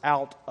verse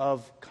out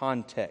of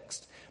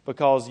context.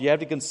 Because you have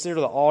to consider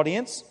the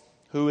audience.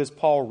 Who is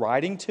Paul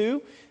writing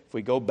to? If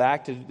we go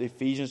back to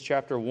Ephesians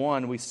chapter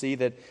 1, we see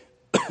that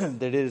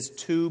that it is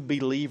to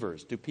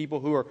believers, to people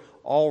who are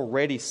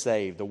already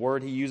saved. The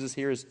word he uses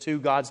here is to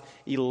God's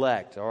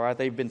elect. All right,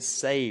 they've been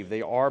saved.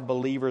 They are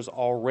believers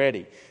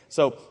already.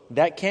 So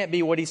that can't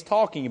be what he's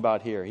talking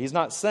about here. He's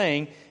not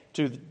saying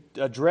to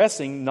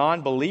addressing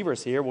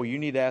non-believers here, well, you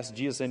need to ask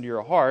Jesus into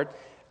your heart.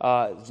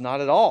 It's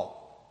not at all.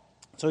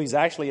 So he's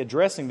actually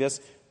addressing this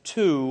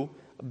to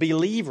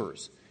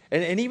believers.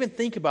 And even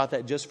think about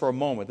that just for a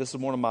moment. This is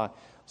one of my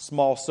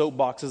small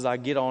soapboxes I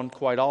get on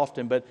quite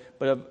often, but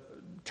a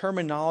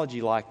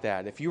terminology like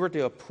that. If you were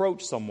to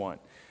approach someone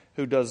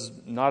who does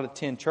not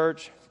attend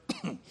church,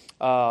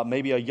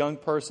 maybe a young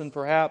person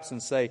perhaps,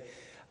 and say,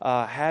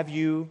 have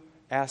you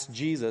asked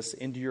Jesus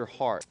into your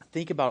heart?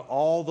 Think about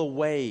all the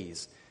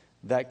ways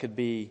that could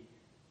be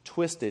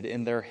twisted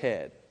in their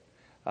head.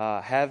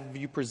 Have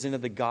you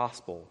presented the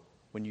gospel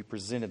when you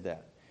presented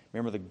that?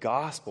 Remember, the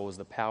gospel is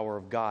the power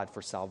of God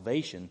for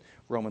salvation,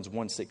 Romans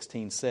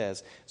 1:16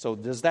 says. So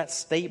does that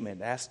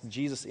statement, ask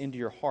Jesus into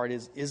your heart,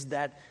 is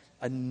that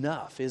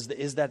enough?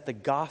 Is that the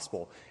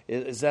gospel?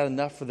 Is that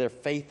enough for their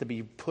faith to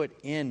be put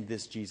in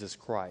this Jesus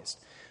Christ?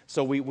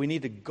 So we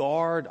need to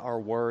guard our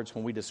words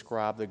when we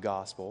describe the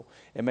gospel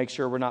and make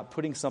sure we're not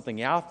putting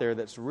something out there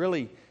that's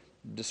really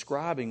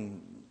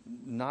describing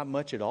not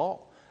much at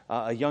all.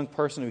 A young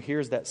person who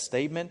hears that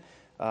statement,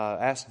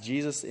 ask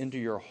Jesus into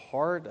your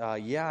heart?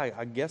 Yeah,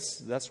 I guess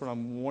that's what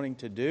I'm wanting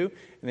to do.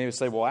 And they would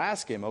say, well,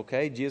 ask him.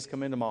 Okay, Jesus,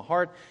 come into my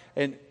heart.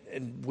 And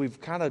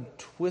we've kind of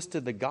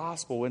twisted the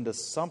gospel into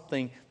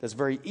something that's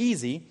very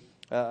easy.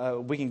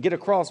 We can get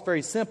across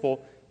very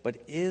simple, but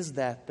is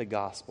that the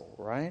gospel,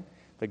 right?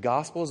 The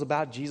gospel is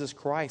about Jesus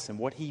Christ and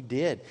what he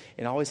did,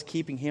 and always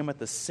keeping him at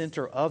the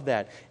center of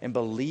that, and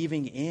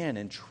believing in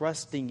and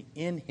trusting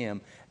in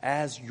him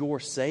as your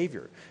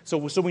Savior. So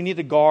we need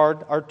to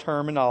guard our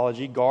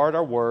terminology, guard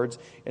our words.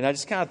 And I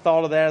just kind of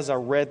thought of that as I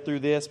read through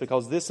this,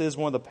 because this is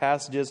one of the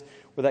passages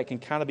where that can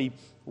kind of be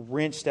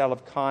wrenched out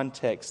of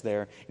context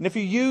there. And if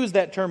you use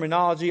that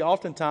terminology,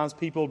 oftentimes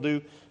people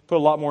do put a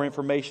lot more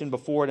information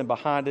before it and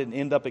behind it and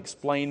end up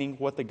explaining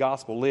what the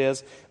gospel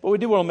is. But we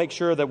do want to make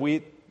sure that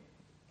we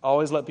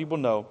always let people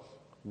know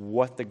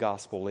what the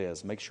gospel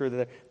is. Make sure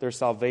that their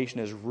salvation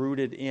is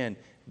rooted in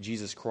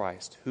Jesus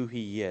Christ, who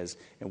he is,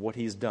 and what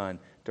he's done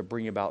to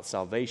bring about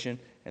salvation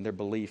and their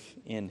belief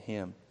in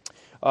him.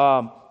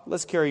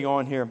 Let's carry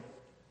on here.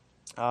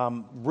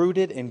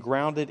 Rooted and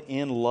grounded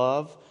in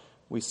love.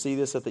 We see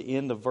this at the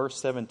end of verse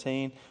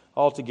 17.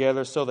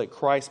 Altogether, so that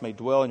Christ may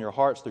dwell in your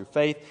hearts through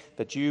faith,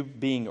 that you,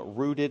 being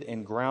rooted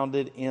and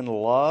grounded in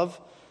love.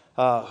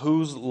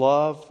 Whose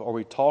love are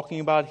we talking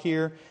about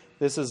here?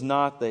 This is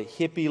not the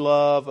hippie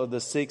love of the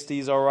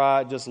 60s, all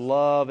right? Just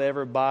love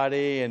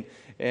everybody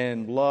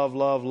and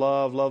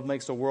love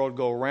makes the world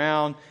go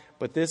round.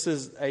 But this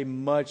is a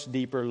much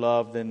deeper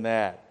love than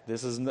that.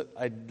 This is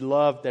a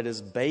love that is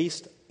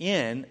based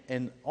in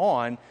and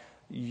on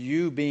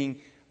you being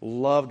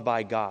loved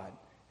by God,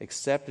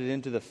 accepted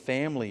into the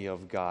family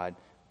of God.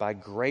 By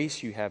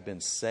grace you have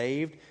been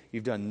saved.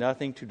 You've done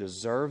nothing to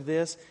deserve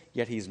this,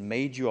 yet he's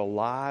made you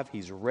alive.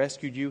 He's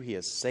rescued you. He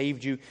has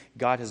saved you.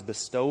 God has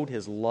bestowed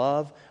his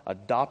love,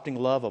 adopting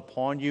love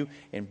upon you,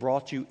 and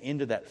brought you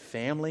into that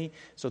family.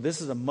 So this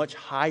is a much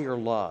higher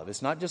love.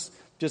 It's not just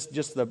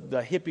the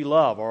hippie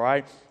love, all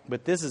right?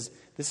 But this is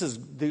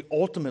the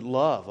ultimate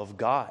love of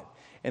God.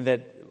 And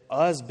that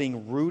us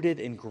being rooted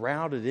and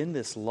grounded in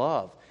this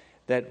love,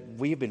 that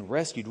we've been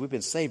rescued, we've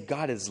been saved.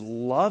 God has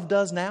loved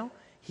us now.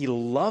 He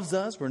loves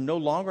us. We're no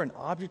longer an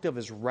object of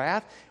his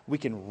wrath. We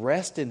can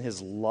rest in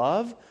his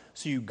love.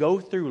 So you go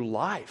through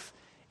life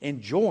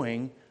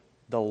enjoying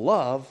the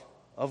love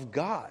of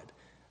God.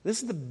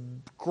 This is the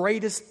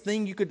greatest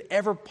thing you could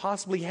ever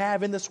possibly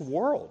have in this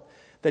world.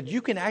 That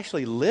you can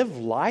actually live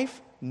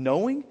life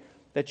knowing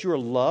that you are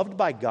loved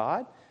by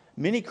God.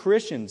 Many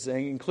Christians,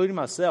 including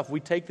myself, we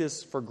take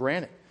this for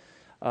granted.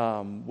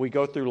 We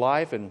go through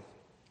life and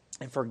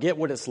forget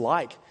what it's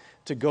like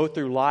to go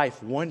through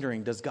life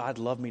wondering, does God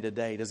love me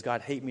today? Does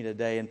God hate me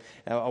today? And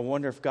I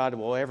wonder if God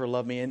will ever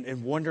love me,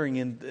 and wondering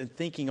and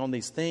thinking on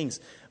these things.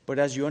 But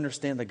as you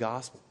understand the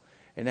gospel,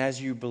 and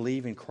as you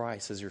believe in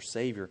Christ as your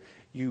Savior,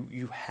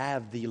 you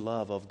have the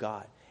love of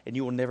God. And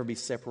you will never be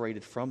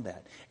separated from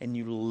that. And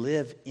you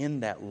live in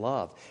that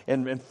love.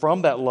 And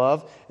from that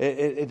love,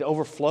 it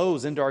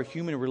overflows into our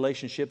human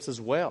relationships as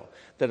well.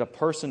 That a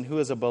person who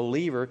is a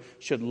believer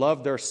should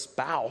love their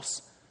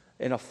spouse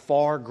in a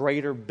far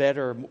greater,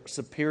 better,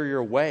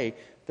 superior way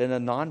than a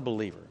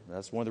non-believer.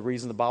 That's one of the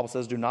reasons the Bible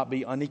says do not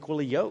be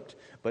unequally yoked.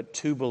 But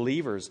two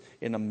believers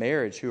in a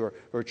marriage who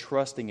are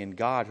trusting in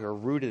God, who are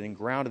rooted and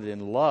grounded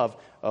in love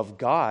of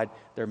God,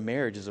 their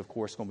marriage is, of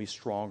course, going to be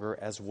stronger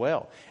as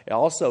well.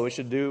 Also, it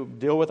should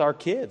deal with our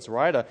kids,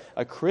 right?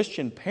 A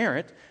Christian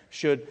parent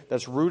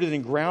that's rooted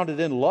and grounded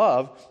in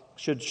love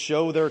should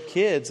show their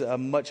kids a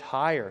much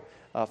higher,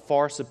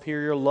 far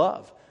superior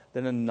love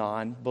than a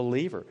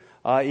non-believer.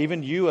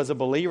 Even you as a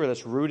believer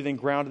that's rooted and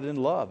grounded in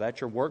love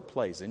at your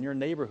workplace, in your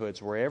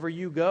neighborhoods, wherever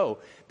you go,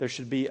 there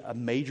should be a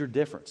major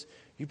difference.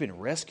 You've been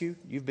rescued.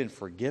 You've been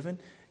forgiven.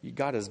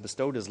 God has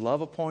bestowed his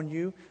love upon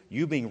you.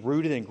 You being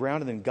rooted and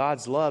grounded in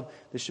God's love,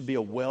 there should be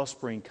a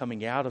wellspring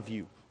coming out of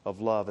you of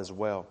love as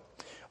well.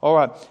 All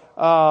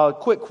right.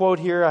 Quick quote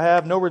here I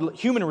have. No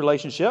human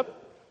relationship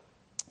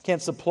can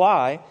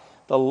supply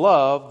the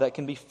love that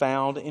can be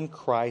found in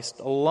Christ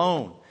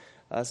alone.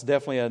 That's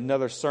definitely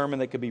another sermon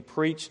that could be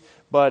preached.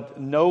 But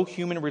no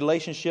human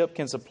relationship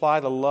can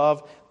supply the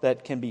love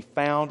that can be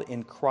found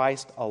in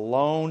Christ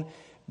alone.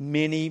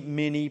 Many,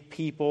 many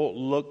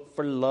people look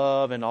for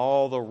love in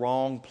all the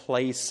wrong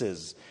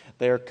places.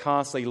 They're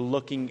constantly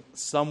looking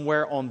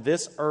somewhere on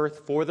this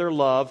earth for their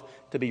love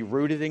to be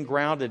rooted and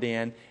grounded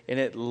in, and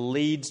it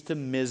leads to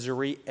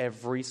misery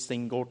every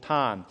single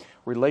time.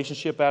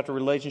 Relationship after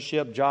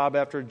relationship, job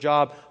after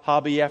job,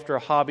 hobby after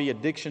hobby,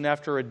 addiction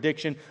after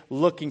addiction,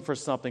 looking for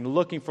something,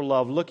 looking for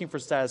love, looking for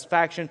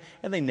satisfaction,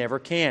 and they never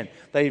can.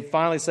 They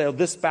finally say, oh,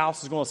 this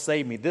spouse is going to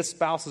save me. This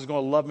spouse is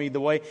going to love me the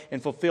way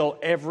and fulfill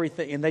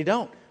everything, and they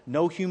don't.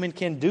 No human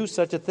can do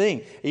such a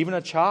thing. Even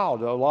a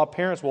child. A lot of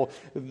parents will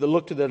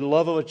look to the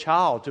love of a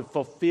child to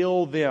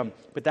fulfill them.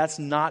 But that's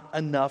not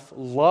enough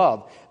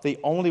love. The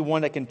only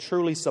one that can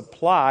truly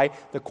supply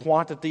the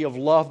quantity of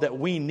love that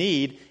we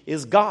need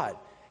is God.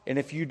 And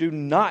if you do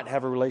not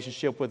have a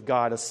relationship with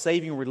God, a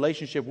saving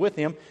relationship with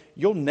him,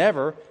 you'll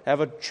never have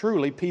a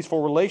truly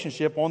peaceful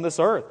relationship on this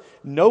earth.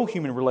 No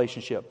human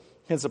relationship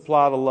Hence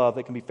apply the love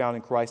that can be found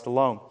in Christ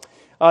alone.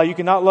 You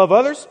cannot love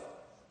others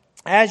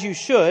as you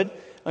should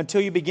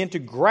until you begin to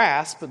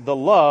grasp the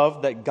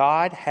love that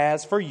God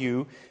has for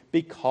you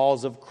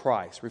because of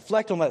Christ.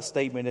 Reflect on that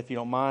statement if you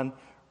don't mind.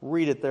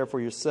 Read it there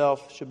for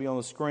yourself. It should be on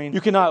the screen.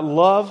 You cannot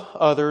love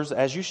others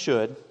as you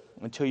should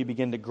until you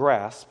begin to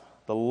grasp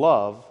the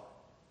love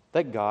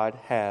that God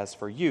has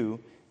for you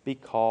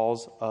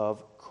because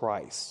of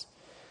Christ.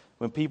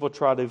 When people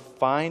try to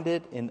find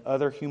it in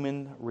other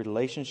human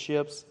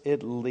relationships,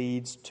 it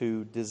leads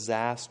to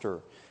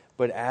disaster.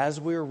 But as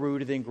we're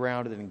rooted and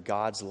grounded in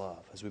God's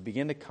love, as we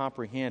begin to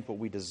comprehend what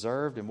we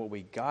deserved and what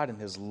we got in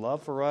His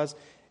love for us,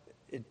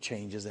 it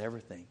changes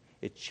everything.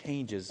 It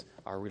changes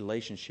our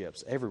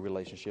relationships, every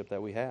relationship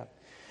that we have.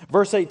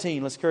 Verse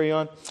 18, let's carry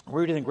on.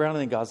 Rooted and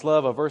grounded in God's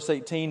love. Verse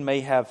 18, may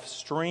have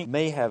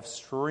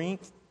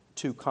strength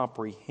to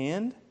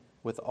comprehend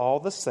with all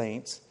the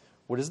saints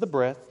what is the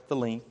breadth, the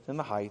length, and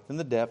the height, and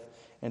the depth,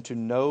 and to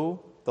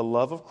know the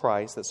love of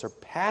Christ that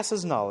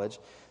surpasses knowledge,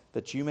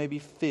 that you may be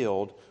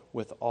filled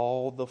with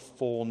all the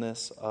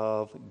fullness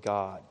of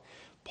God.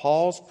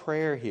 Paul's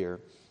prayer here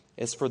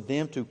is for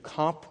them to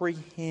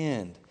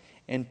comprehend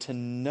and to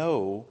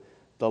know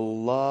the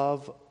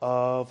love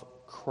of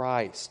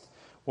Christ.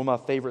 One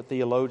of my favorite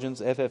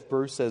theologians, F.F.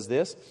 Bruce, says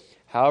this: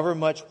 however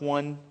much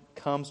one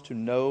comes to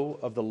know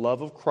of the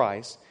love of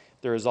Christ,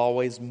 there is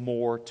always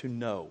more to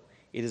know.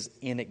 It is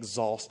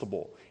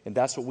inexhaustible. And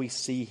that's what we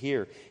see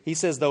here. He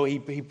says, though,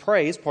 he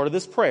prays, part of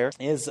this prayer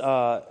is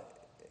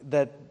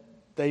that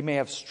they may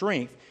have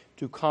strength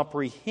to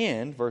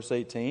comprehend, verse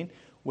 18,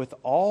 with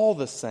all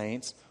the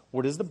saints,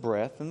 what is the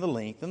breadth and the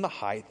length and the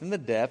height and the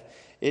depth.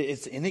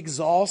 It's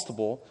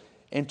inexhaustible.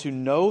 And to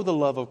know the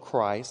love of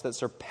Christ that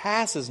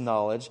surpasses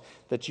knowledge,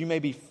 that you may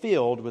be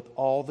filled with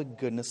all the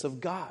goodness of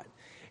God.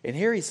 And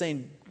here he's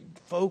saying,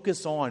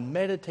 focus on,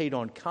 meditate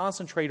on,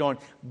 concentrate on,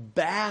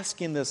 bask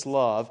in this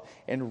love,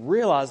 and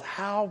realize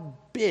how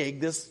big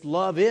this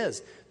love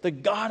is. The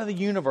God of the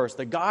universe,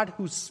 the God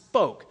who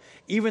spoke,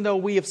 even though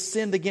we have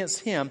sinned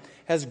against Him,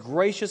 has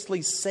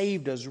graciously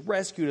saved us,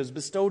 rescued us,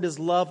 bestowed His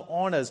love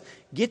on us.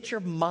 Get your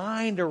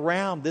mind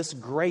around this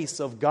grace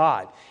of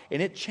God,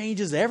 and it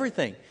changes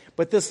everything.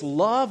 But this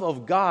love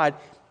of God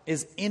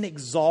is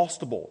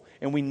inexhaustible,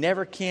 and we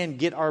never can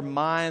get our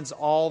minds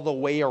all the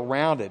way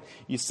around it.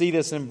 You see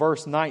this in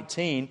verse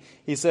 19.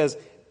 He says,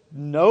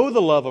 know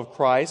the love of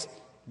Christ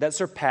that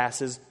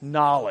surpasses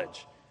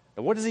knowledge.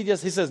 And what does he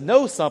just? He says,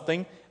 know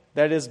something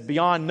that is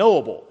beyond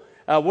knowable.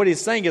 What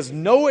he's saying is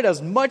know it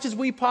as much as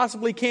we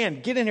possibly can.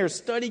 Get in here,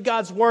 study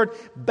God's Word,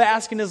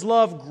 bask in His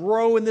love,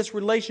 grow in this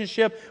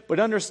relationship, but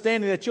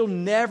understanding that you'll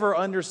never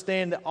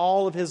understand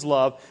all of His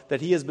love that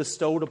He has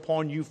bestowed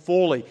upon you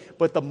fully.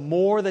 But the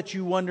more that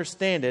you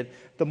understand it,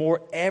 the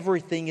more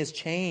everything is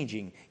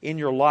changing in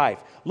your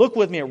life. Look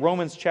with me at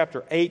Romans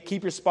chapter 8.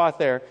 Keep your spot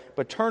there,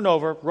 but turn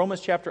over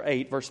Romans chapter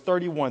 8, verse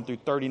 31 through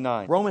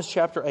 39. Romans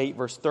chapter 8,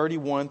 verse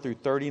 31 through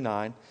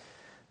 39.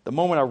 The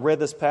moment I read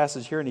this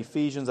passage here in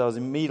Ephesians, I was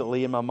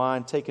immediately in my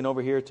mind taken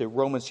over here to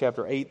Romans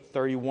chapter 8,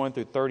 31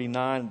 through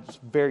 39. It's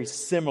very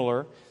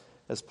similar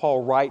as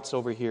Paul writes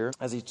over here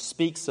as he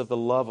speaks of the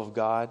love of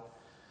God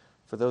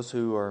for those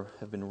who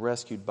have been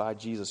rescued by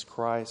Jesus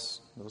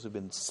Christ, those who have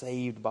been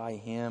saved by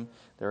Him.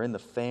 They're in the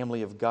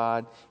family of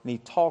God. And he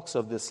talks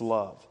of this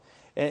love.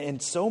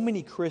 And so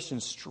many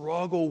Christians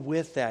struggle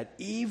with that.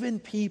 Even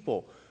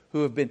people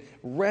who have been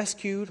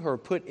rescued or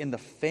put in the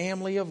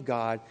family of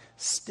God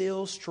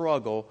still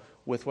struggle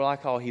with what I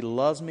call He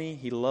loves me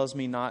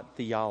not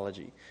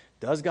theology.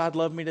 Does God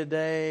love me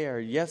today? Or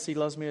yes, He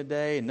loves me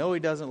today. And no, He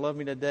doesn't love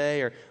me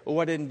today. Or, oh,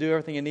 I didn't do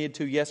everything I needed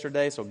to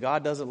yesterday, so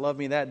God doesn't love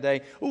me that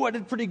day. Oh, I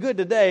did pretty good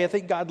today. I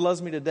think God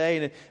loves me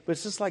today. But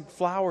it's just like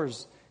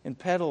flowers and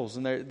petals,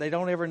 and they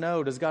don't ever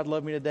know, does God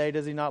love me today?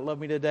 Does He not love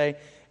me today?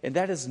 And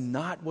that is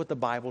not what the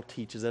Bible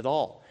teaches at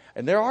all.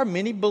 And there are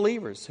many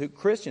believers,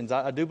 Christians,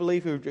 I do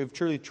believe, who have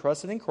truly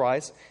trusted in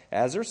Christ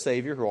as their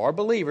Savior, who are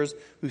believers,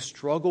 who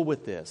struggle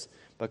with this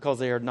because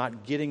they are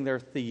not getting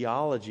their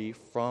theology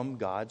from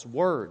God's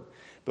Word.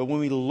 But when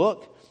we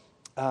look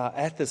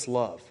at this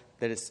love,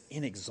 that it's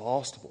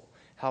inexhaustible,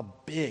 how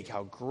big,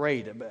 how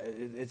great,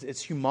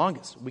 it's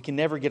humongous. We can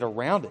never get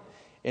around it.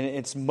 And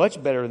it's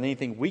much better than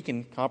anything we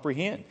can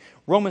comprehend.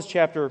 Romans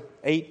chapter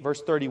 8,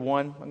 verse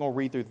 31. I'm going to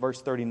read through verse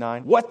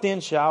 39. What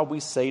then shall we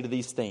say to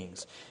these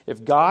things?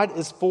 If God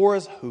is for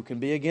us, who can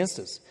be against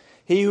us?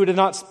 He who did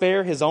not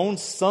spare His own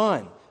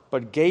Son,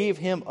 but gave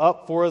Him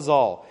up for us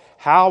all,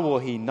 how will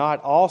He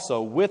not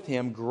also with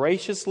Him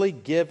graciously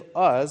give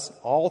us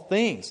all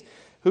things?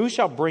 Who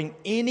shall bring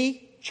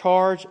any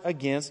charge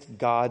against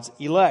God's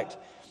elect?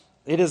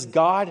 It is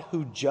God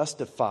who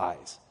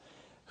justifies.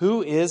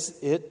 Who is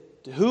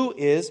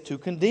to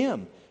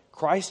condemn?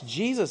 Christ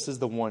Jesus is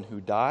the one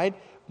who died.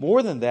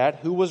 More than that,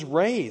 who was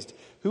raised,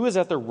 who is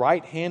at the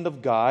right hand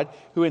of God,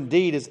 who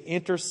indeed is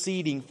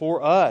interceding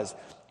for us.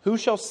 Who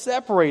shall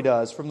separate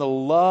us from the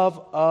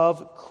love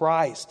of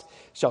Christ?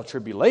 Shall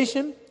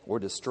tribulation or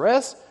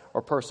distress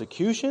or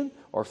persecution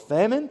or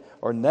famine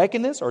or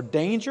nakedness or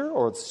danger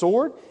or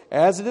sword?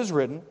 As it is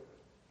written,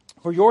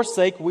 For your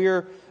sake we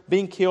are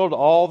being killed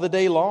all the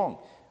day long.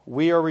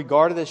 We are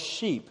regarded as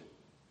sheep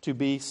to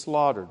be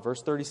slaughtered.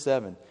 Verse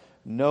 37,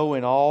 no,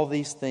 in all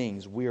these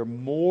things we are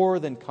more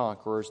than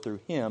conquerors through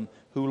Him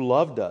who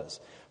loved us.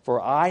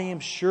 For I am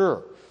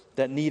sure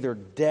that neither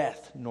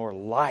death, nor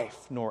life,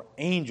 nor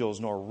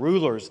angels, nor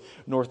rulers,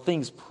 nor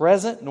things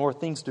present, nor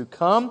things to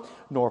come,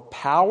 nor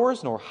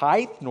powers, nor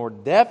height, nor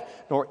depth,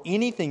 nor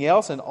anything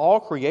else in all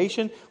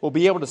creation will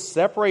be able to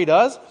separate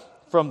us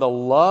from the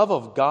love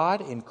of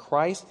God in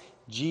Christ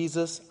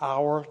Jesus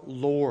our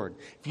Lord.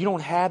 If you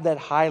don't have that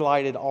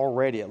highlighted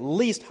already, at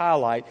least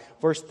highlight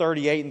verse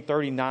 38 and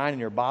 39 in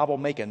your Bible.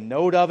 Make a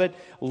note of it.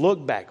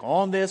 Look back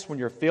on this when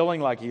you're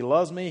feeling like He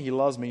loves me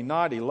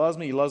not, He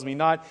loves me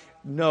not.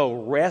 No,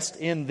 rest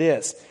in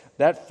this.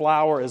 That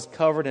flower is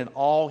covered in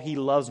all He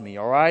loves me,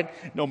 all right?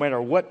 No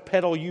matter what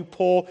petal you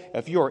pull,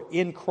 if you are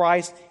in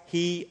Christ,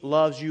 He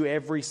loves you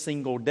every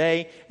single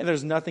day, and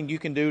there's nothing you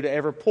can do to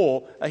ever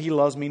pull a He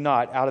loves me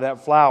not out of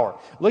that flower.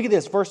 Look at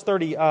this, verse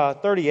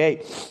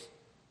 38.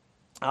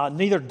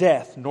 Neither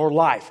death nor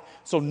life.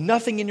 So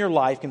nothing in your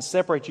life can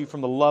separate you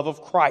from the love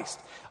of Christ.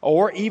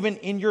 Or even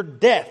in your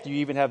death, you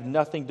even have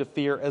nothing to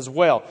fear as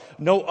well.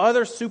 No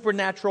other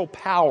supernatural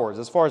powers,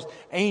 as far as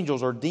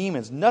angels or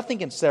demons, nothing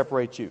can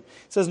separate you. It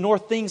says, nor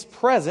things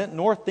present,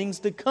 nor things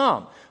to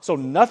come. So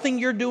nothing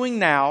you're doing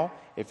now,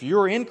 if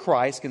you're in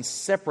Christ, can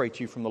separate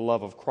you from the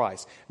love of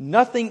Christ.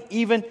 Nothing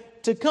even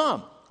to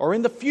come or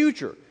in the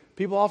future.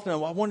 People often, I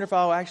wonder if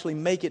I'll actually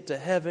make it to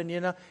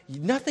heaven,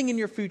 Nothing in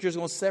your future is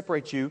going to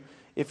separate you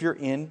if you're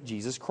in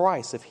Jesus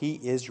Christ, if He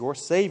is your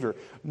Savior.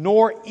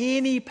 Nor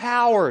any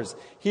powers.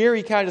 Here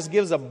He kind of just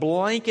gives a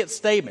blanket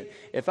statement.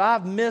 If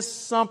I've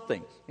missed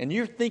something, and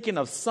you're thinking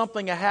of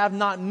something I have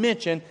not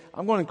mentioned,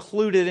 I'm going to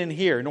include it in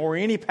here. Nor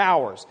any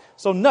powers.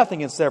 So nothing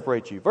can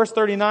separate you. Verse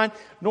 39,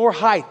 nor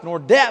height, nor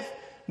depth,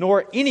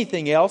 nor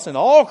anything else in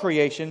all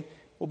creation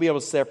will be able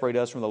to separate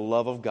us from the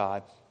love of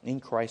God in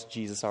Christ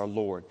Jesus our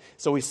Lord.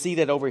 So we see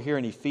that over here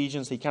in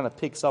Ephesians. He kind of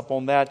picks up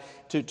on that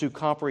to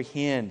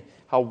comprehend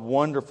how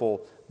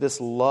wonderful this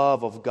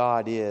love of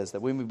God is,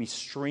 that we may be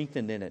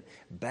strengthened in it,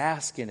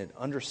 bask in it,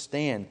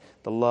 understand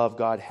the love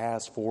God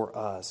has for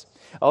us.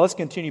 Let's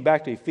continue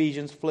back to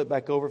Ephesians. Flip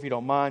back over if you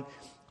don't mind.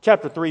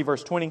 Chapter 3,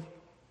 verse 20.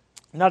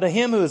 Now to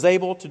Him who is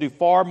able to do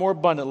far more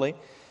abundantly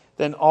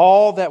than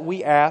all that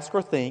we ask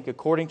or think,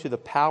 according to the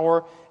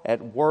power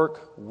at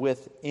work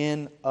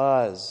within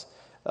us.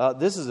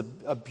 This is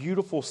a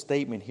beautiful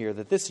statement here,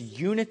 that this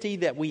unity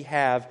that we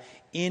have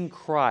in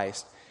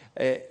Christ,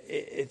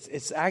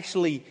 it's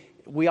actually,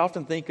 we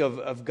often think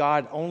of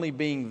God only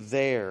being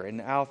there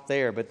and out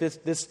there, but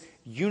this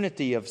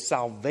unity of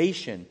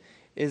salvation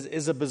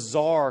is a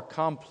bizarre,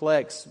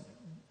 complex,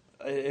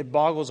 it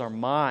boggles our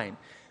mind,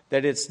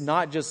 that it's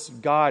not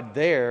just God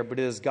there, but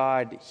it is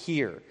God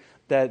here.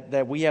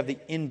 That we have the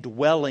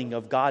indwelling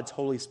of God's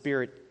Holy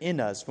Spirit in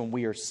us when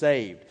we are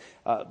saved.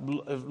 I'm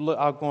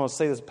going to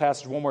say this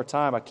passage one more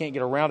time. I can't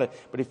get around it.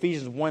 But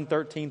Ephesians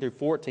 1:13 through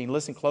 14,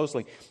 listen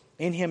closely.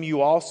 In Him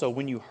you also,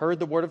 when you heard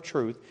the word of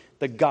truth,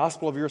 the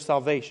gospel of your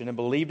salvation, and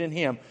believed in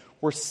Him,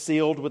 were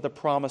sealed with the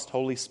promised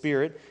Holy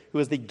Spirit, who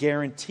is the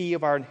guarantee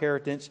of our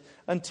inheritance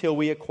until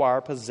we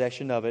acquire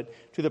possession of it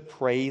to the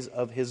praise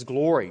of His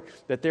glory.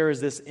 That there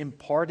is this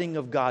imparting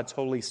of God's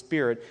Holy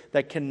Spirit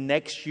that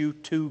connects you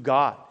to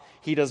God.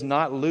 He does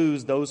not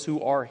lose those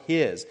who are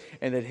His.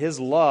 And that His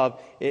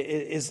love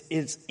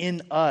is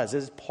in us,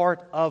 is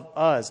part of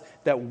us,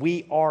 that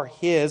we are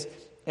His.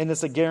 And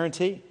it's a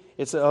guarantee.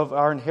 It's of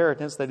our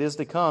inheritance that is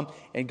to come.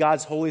 And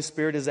God's Holy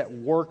Spirit is at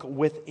work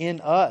within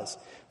us.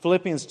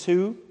 Philippians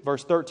 2,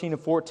 verse 13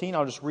 and 14.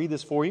 I'll just read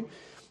this for you.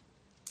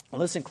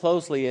 Listen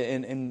closely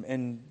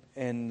in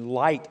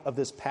light of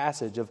this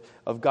passage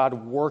of God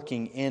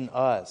working in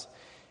us.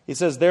 He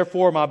says,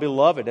 therefore, my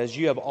beloved, as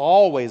you have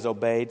always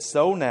obeyed,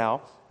 so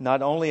now,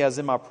 not only as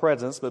in my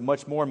presence, but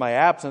much more in my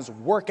absence,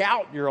 work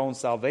out your own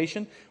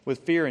salvation with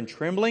fear and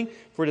trembling,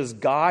 for it is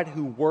God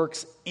who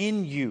works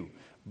in you,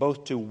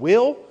 both to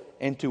will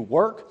and to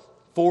work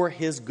for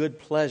His good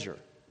pleasure.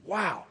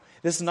 Wow.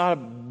 This is not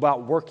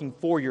about working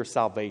for your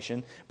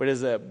salvation, but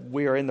as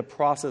we are in the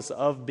process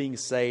of being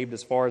saved,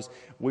 as far as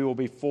we will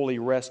be fully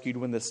rescued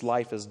when this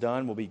life is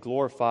done, we'll be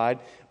glorified.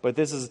 But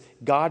this is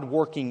God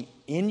working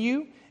in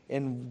you,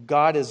 and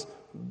God is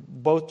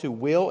both to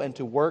will and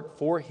to work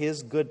for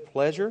His good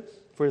pleasure,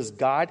 for it is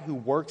God who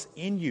works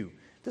in you.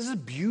 This is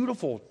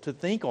beautiful to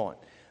think on,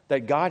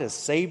 that God has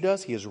saved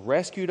us, He has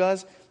rescued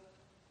us,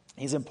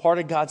 He's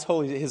imparted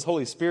His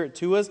Holy Spirit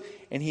to us,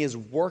 and He is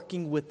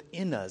working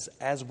within us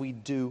as we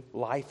do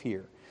life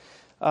here.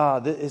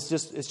 It's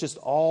just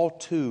all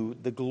to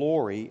the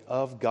glory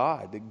of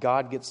God. That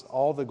God gets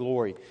all the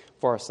glory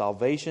for our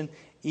salvation,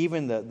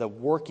 even the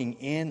working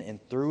in and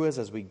through us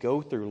as we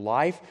go through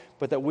life,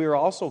 but that we are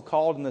also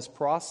called in this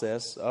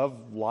process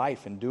of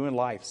life and doing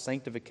life,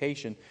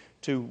 sanctification,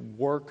 to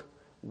work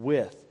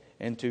with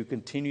and to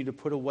continue to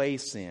put away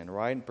sin,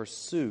 right? And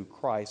pursue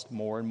Christ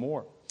more and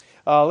more.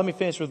 Let me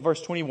finish with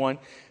verse 21.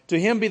 To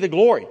him be the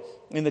glory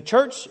in the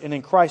church and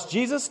in Christ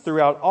Jesus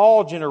throughout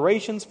all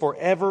generations,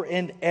 forever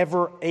and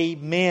ever.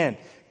 Amen.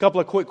 A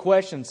couple of quick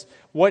questions.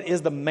 What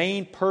is the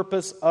main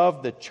purpose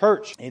of the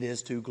church? It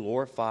is to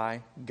glorify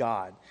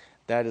God.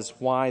 That is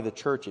why the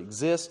church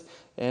exists,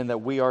 and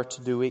that we are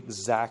to do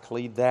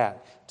exactly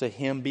that. To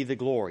him be the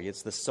glory.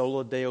 It's the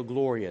sola deo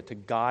gloria. To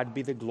God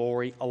be the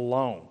glory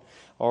alone.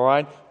 All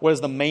right? What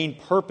is the main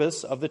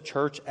purpose of the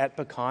church at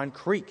Pecan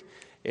Creek?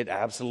 It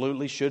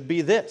absolutely should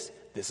be this.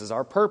 This is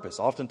our purpose.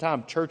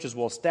 Oftentimes, churches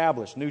will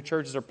establish, new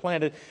churches are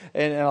planted,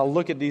 and I'll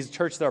look at these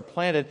churches that are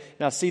planted,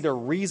 and I'll see their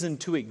reason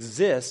to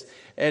exist,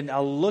 and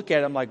I'll look at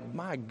them like,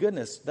 my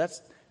goodness,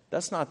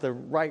 that's not the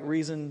right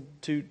reason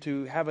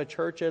to have a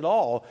church at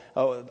all.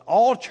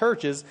 All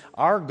churches,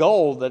 our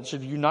goal that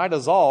should unite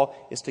us all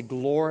is to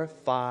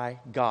glorify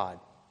God.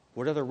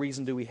 What other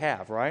reason do we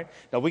have, right?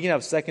 Now, we can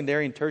have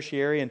secondary and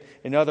tertiary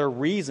and other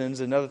reasons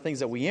and other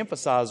things that we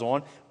emphasize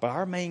on, but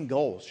our main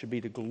goal should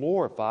be to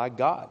glorify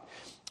God.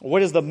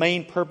 What is the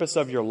main purpose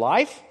of your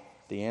life?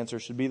 The answer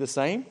should be the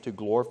same, to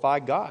glorify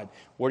God.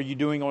 What are you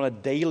doing on a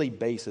daily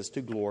basis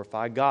to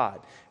glorify God?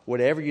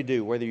 Whatever you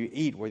do, whether you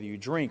eat, whether you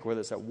drink,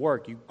 whether it's at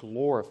work, you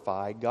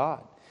glorify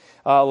God.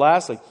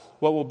 Lastly,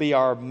 what will be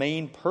our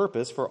main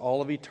purpose for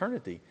all of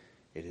eternity?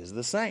 It is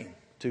the same,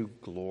 to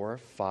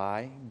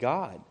glorify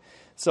God.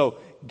 So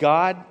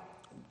God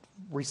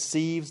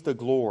receives the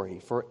glory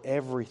for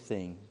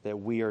everything that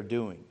we are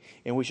doing.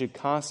 And we should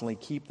constantly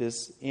keep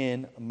this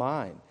in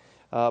mind.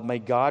 May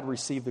God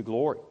receive the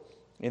glory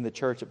in the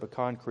church at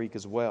Pecan Creek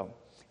as well.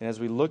 And as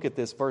we look at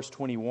this, verse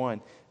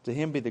 21, to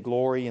him be the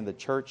glory in the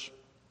church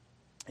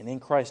and in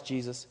Christ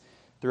Jesus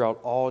throughout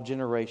all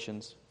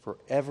generations,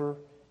 forever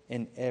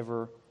and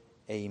ever.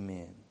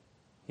 Amen.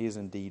 He is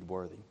indeed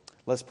worthy.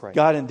 Let's pray.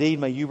 God, indeed,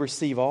 may you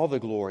receive all the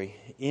glory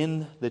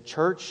in the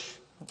church,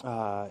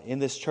 in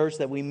this church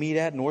that we meet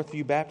at,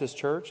 Northview Baptist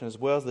Church, and as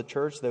well as the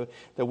church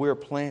that we're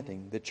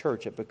planting, the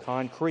church at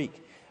Pecan Creek.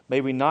 May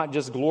we not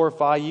just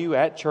glorify you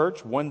at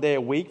church one day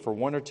a week for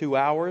 1 or 2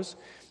 hours,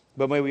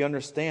 but may we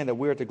understand that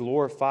we are to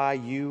glorify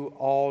you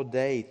all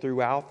day,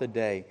 throughout the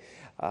day.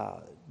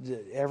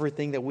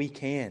 Everything that we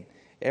can,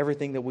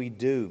 everything that we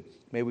do,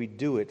 may we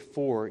do it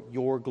for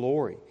your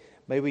glory.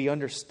 May we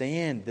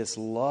understand this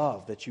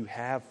love that you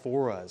have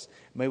for us.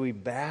 May we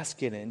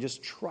bask in it and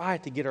just try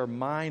to get our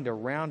mind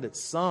around it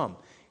some,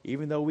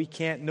 even though we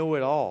can't know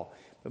it all.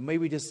 But may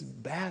we just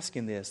bask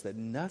in this, that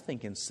nothing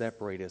can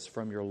separate us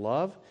from your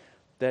love,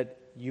 that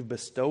you've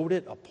bestowed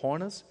it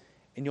upon us,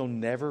 and you'll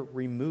never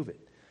remove it.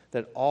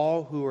 That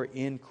all who are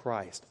in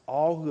Christ,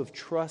 all who have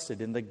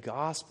trusted in the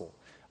gospel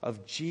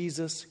of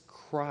Jesus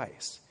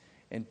Christ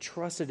and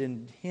trusted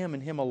in him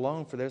and him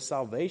alone for their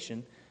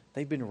salvation,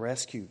 they've been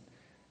rescued.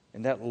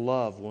 And that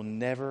love will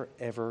never,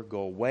 ever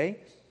go away.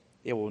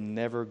 It will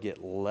never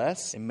get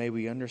less. And may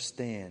we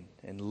understand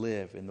and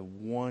live in the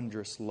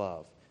wondrous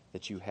love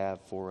that you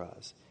have for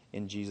us.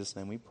 In Jesus'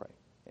 name we pray.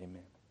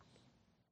 Amen.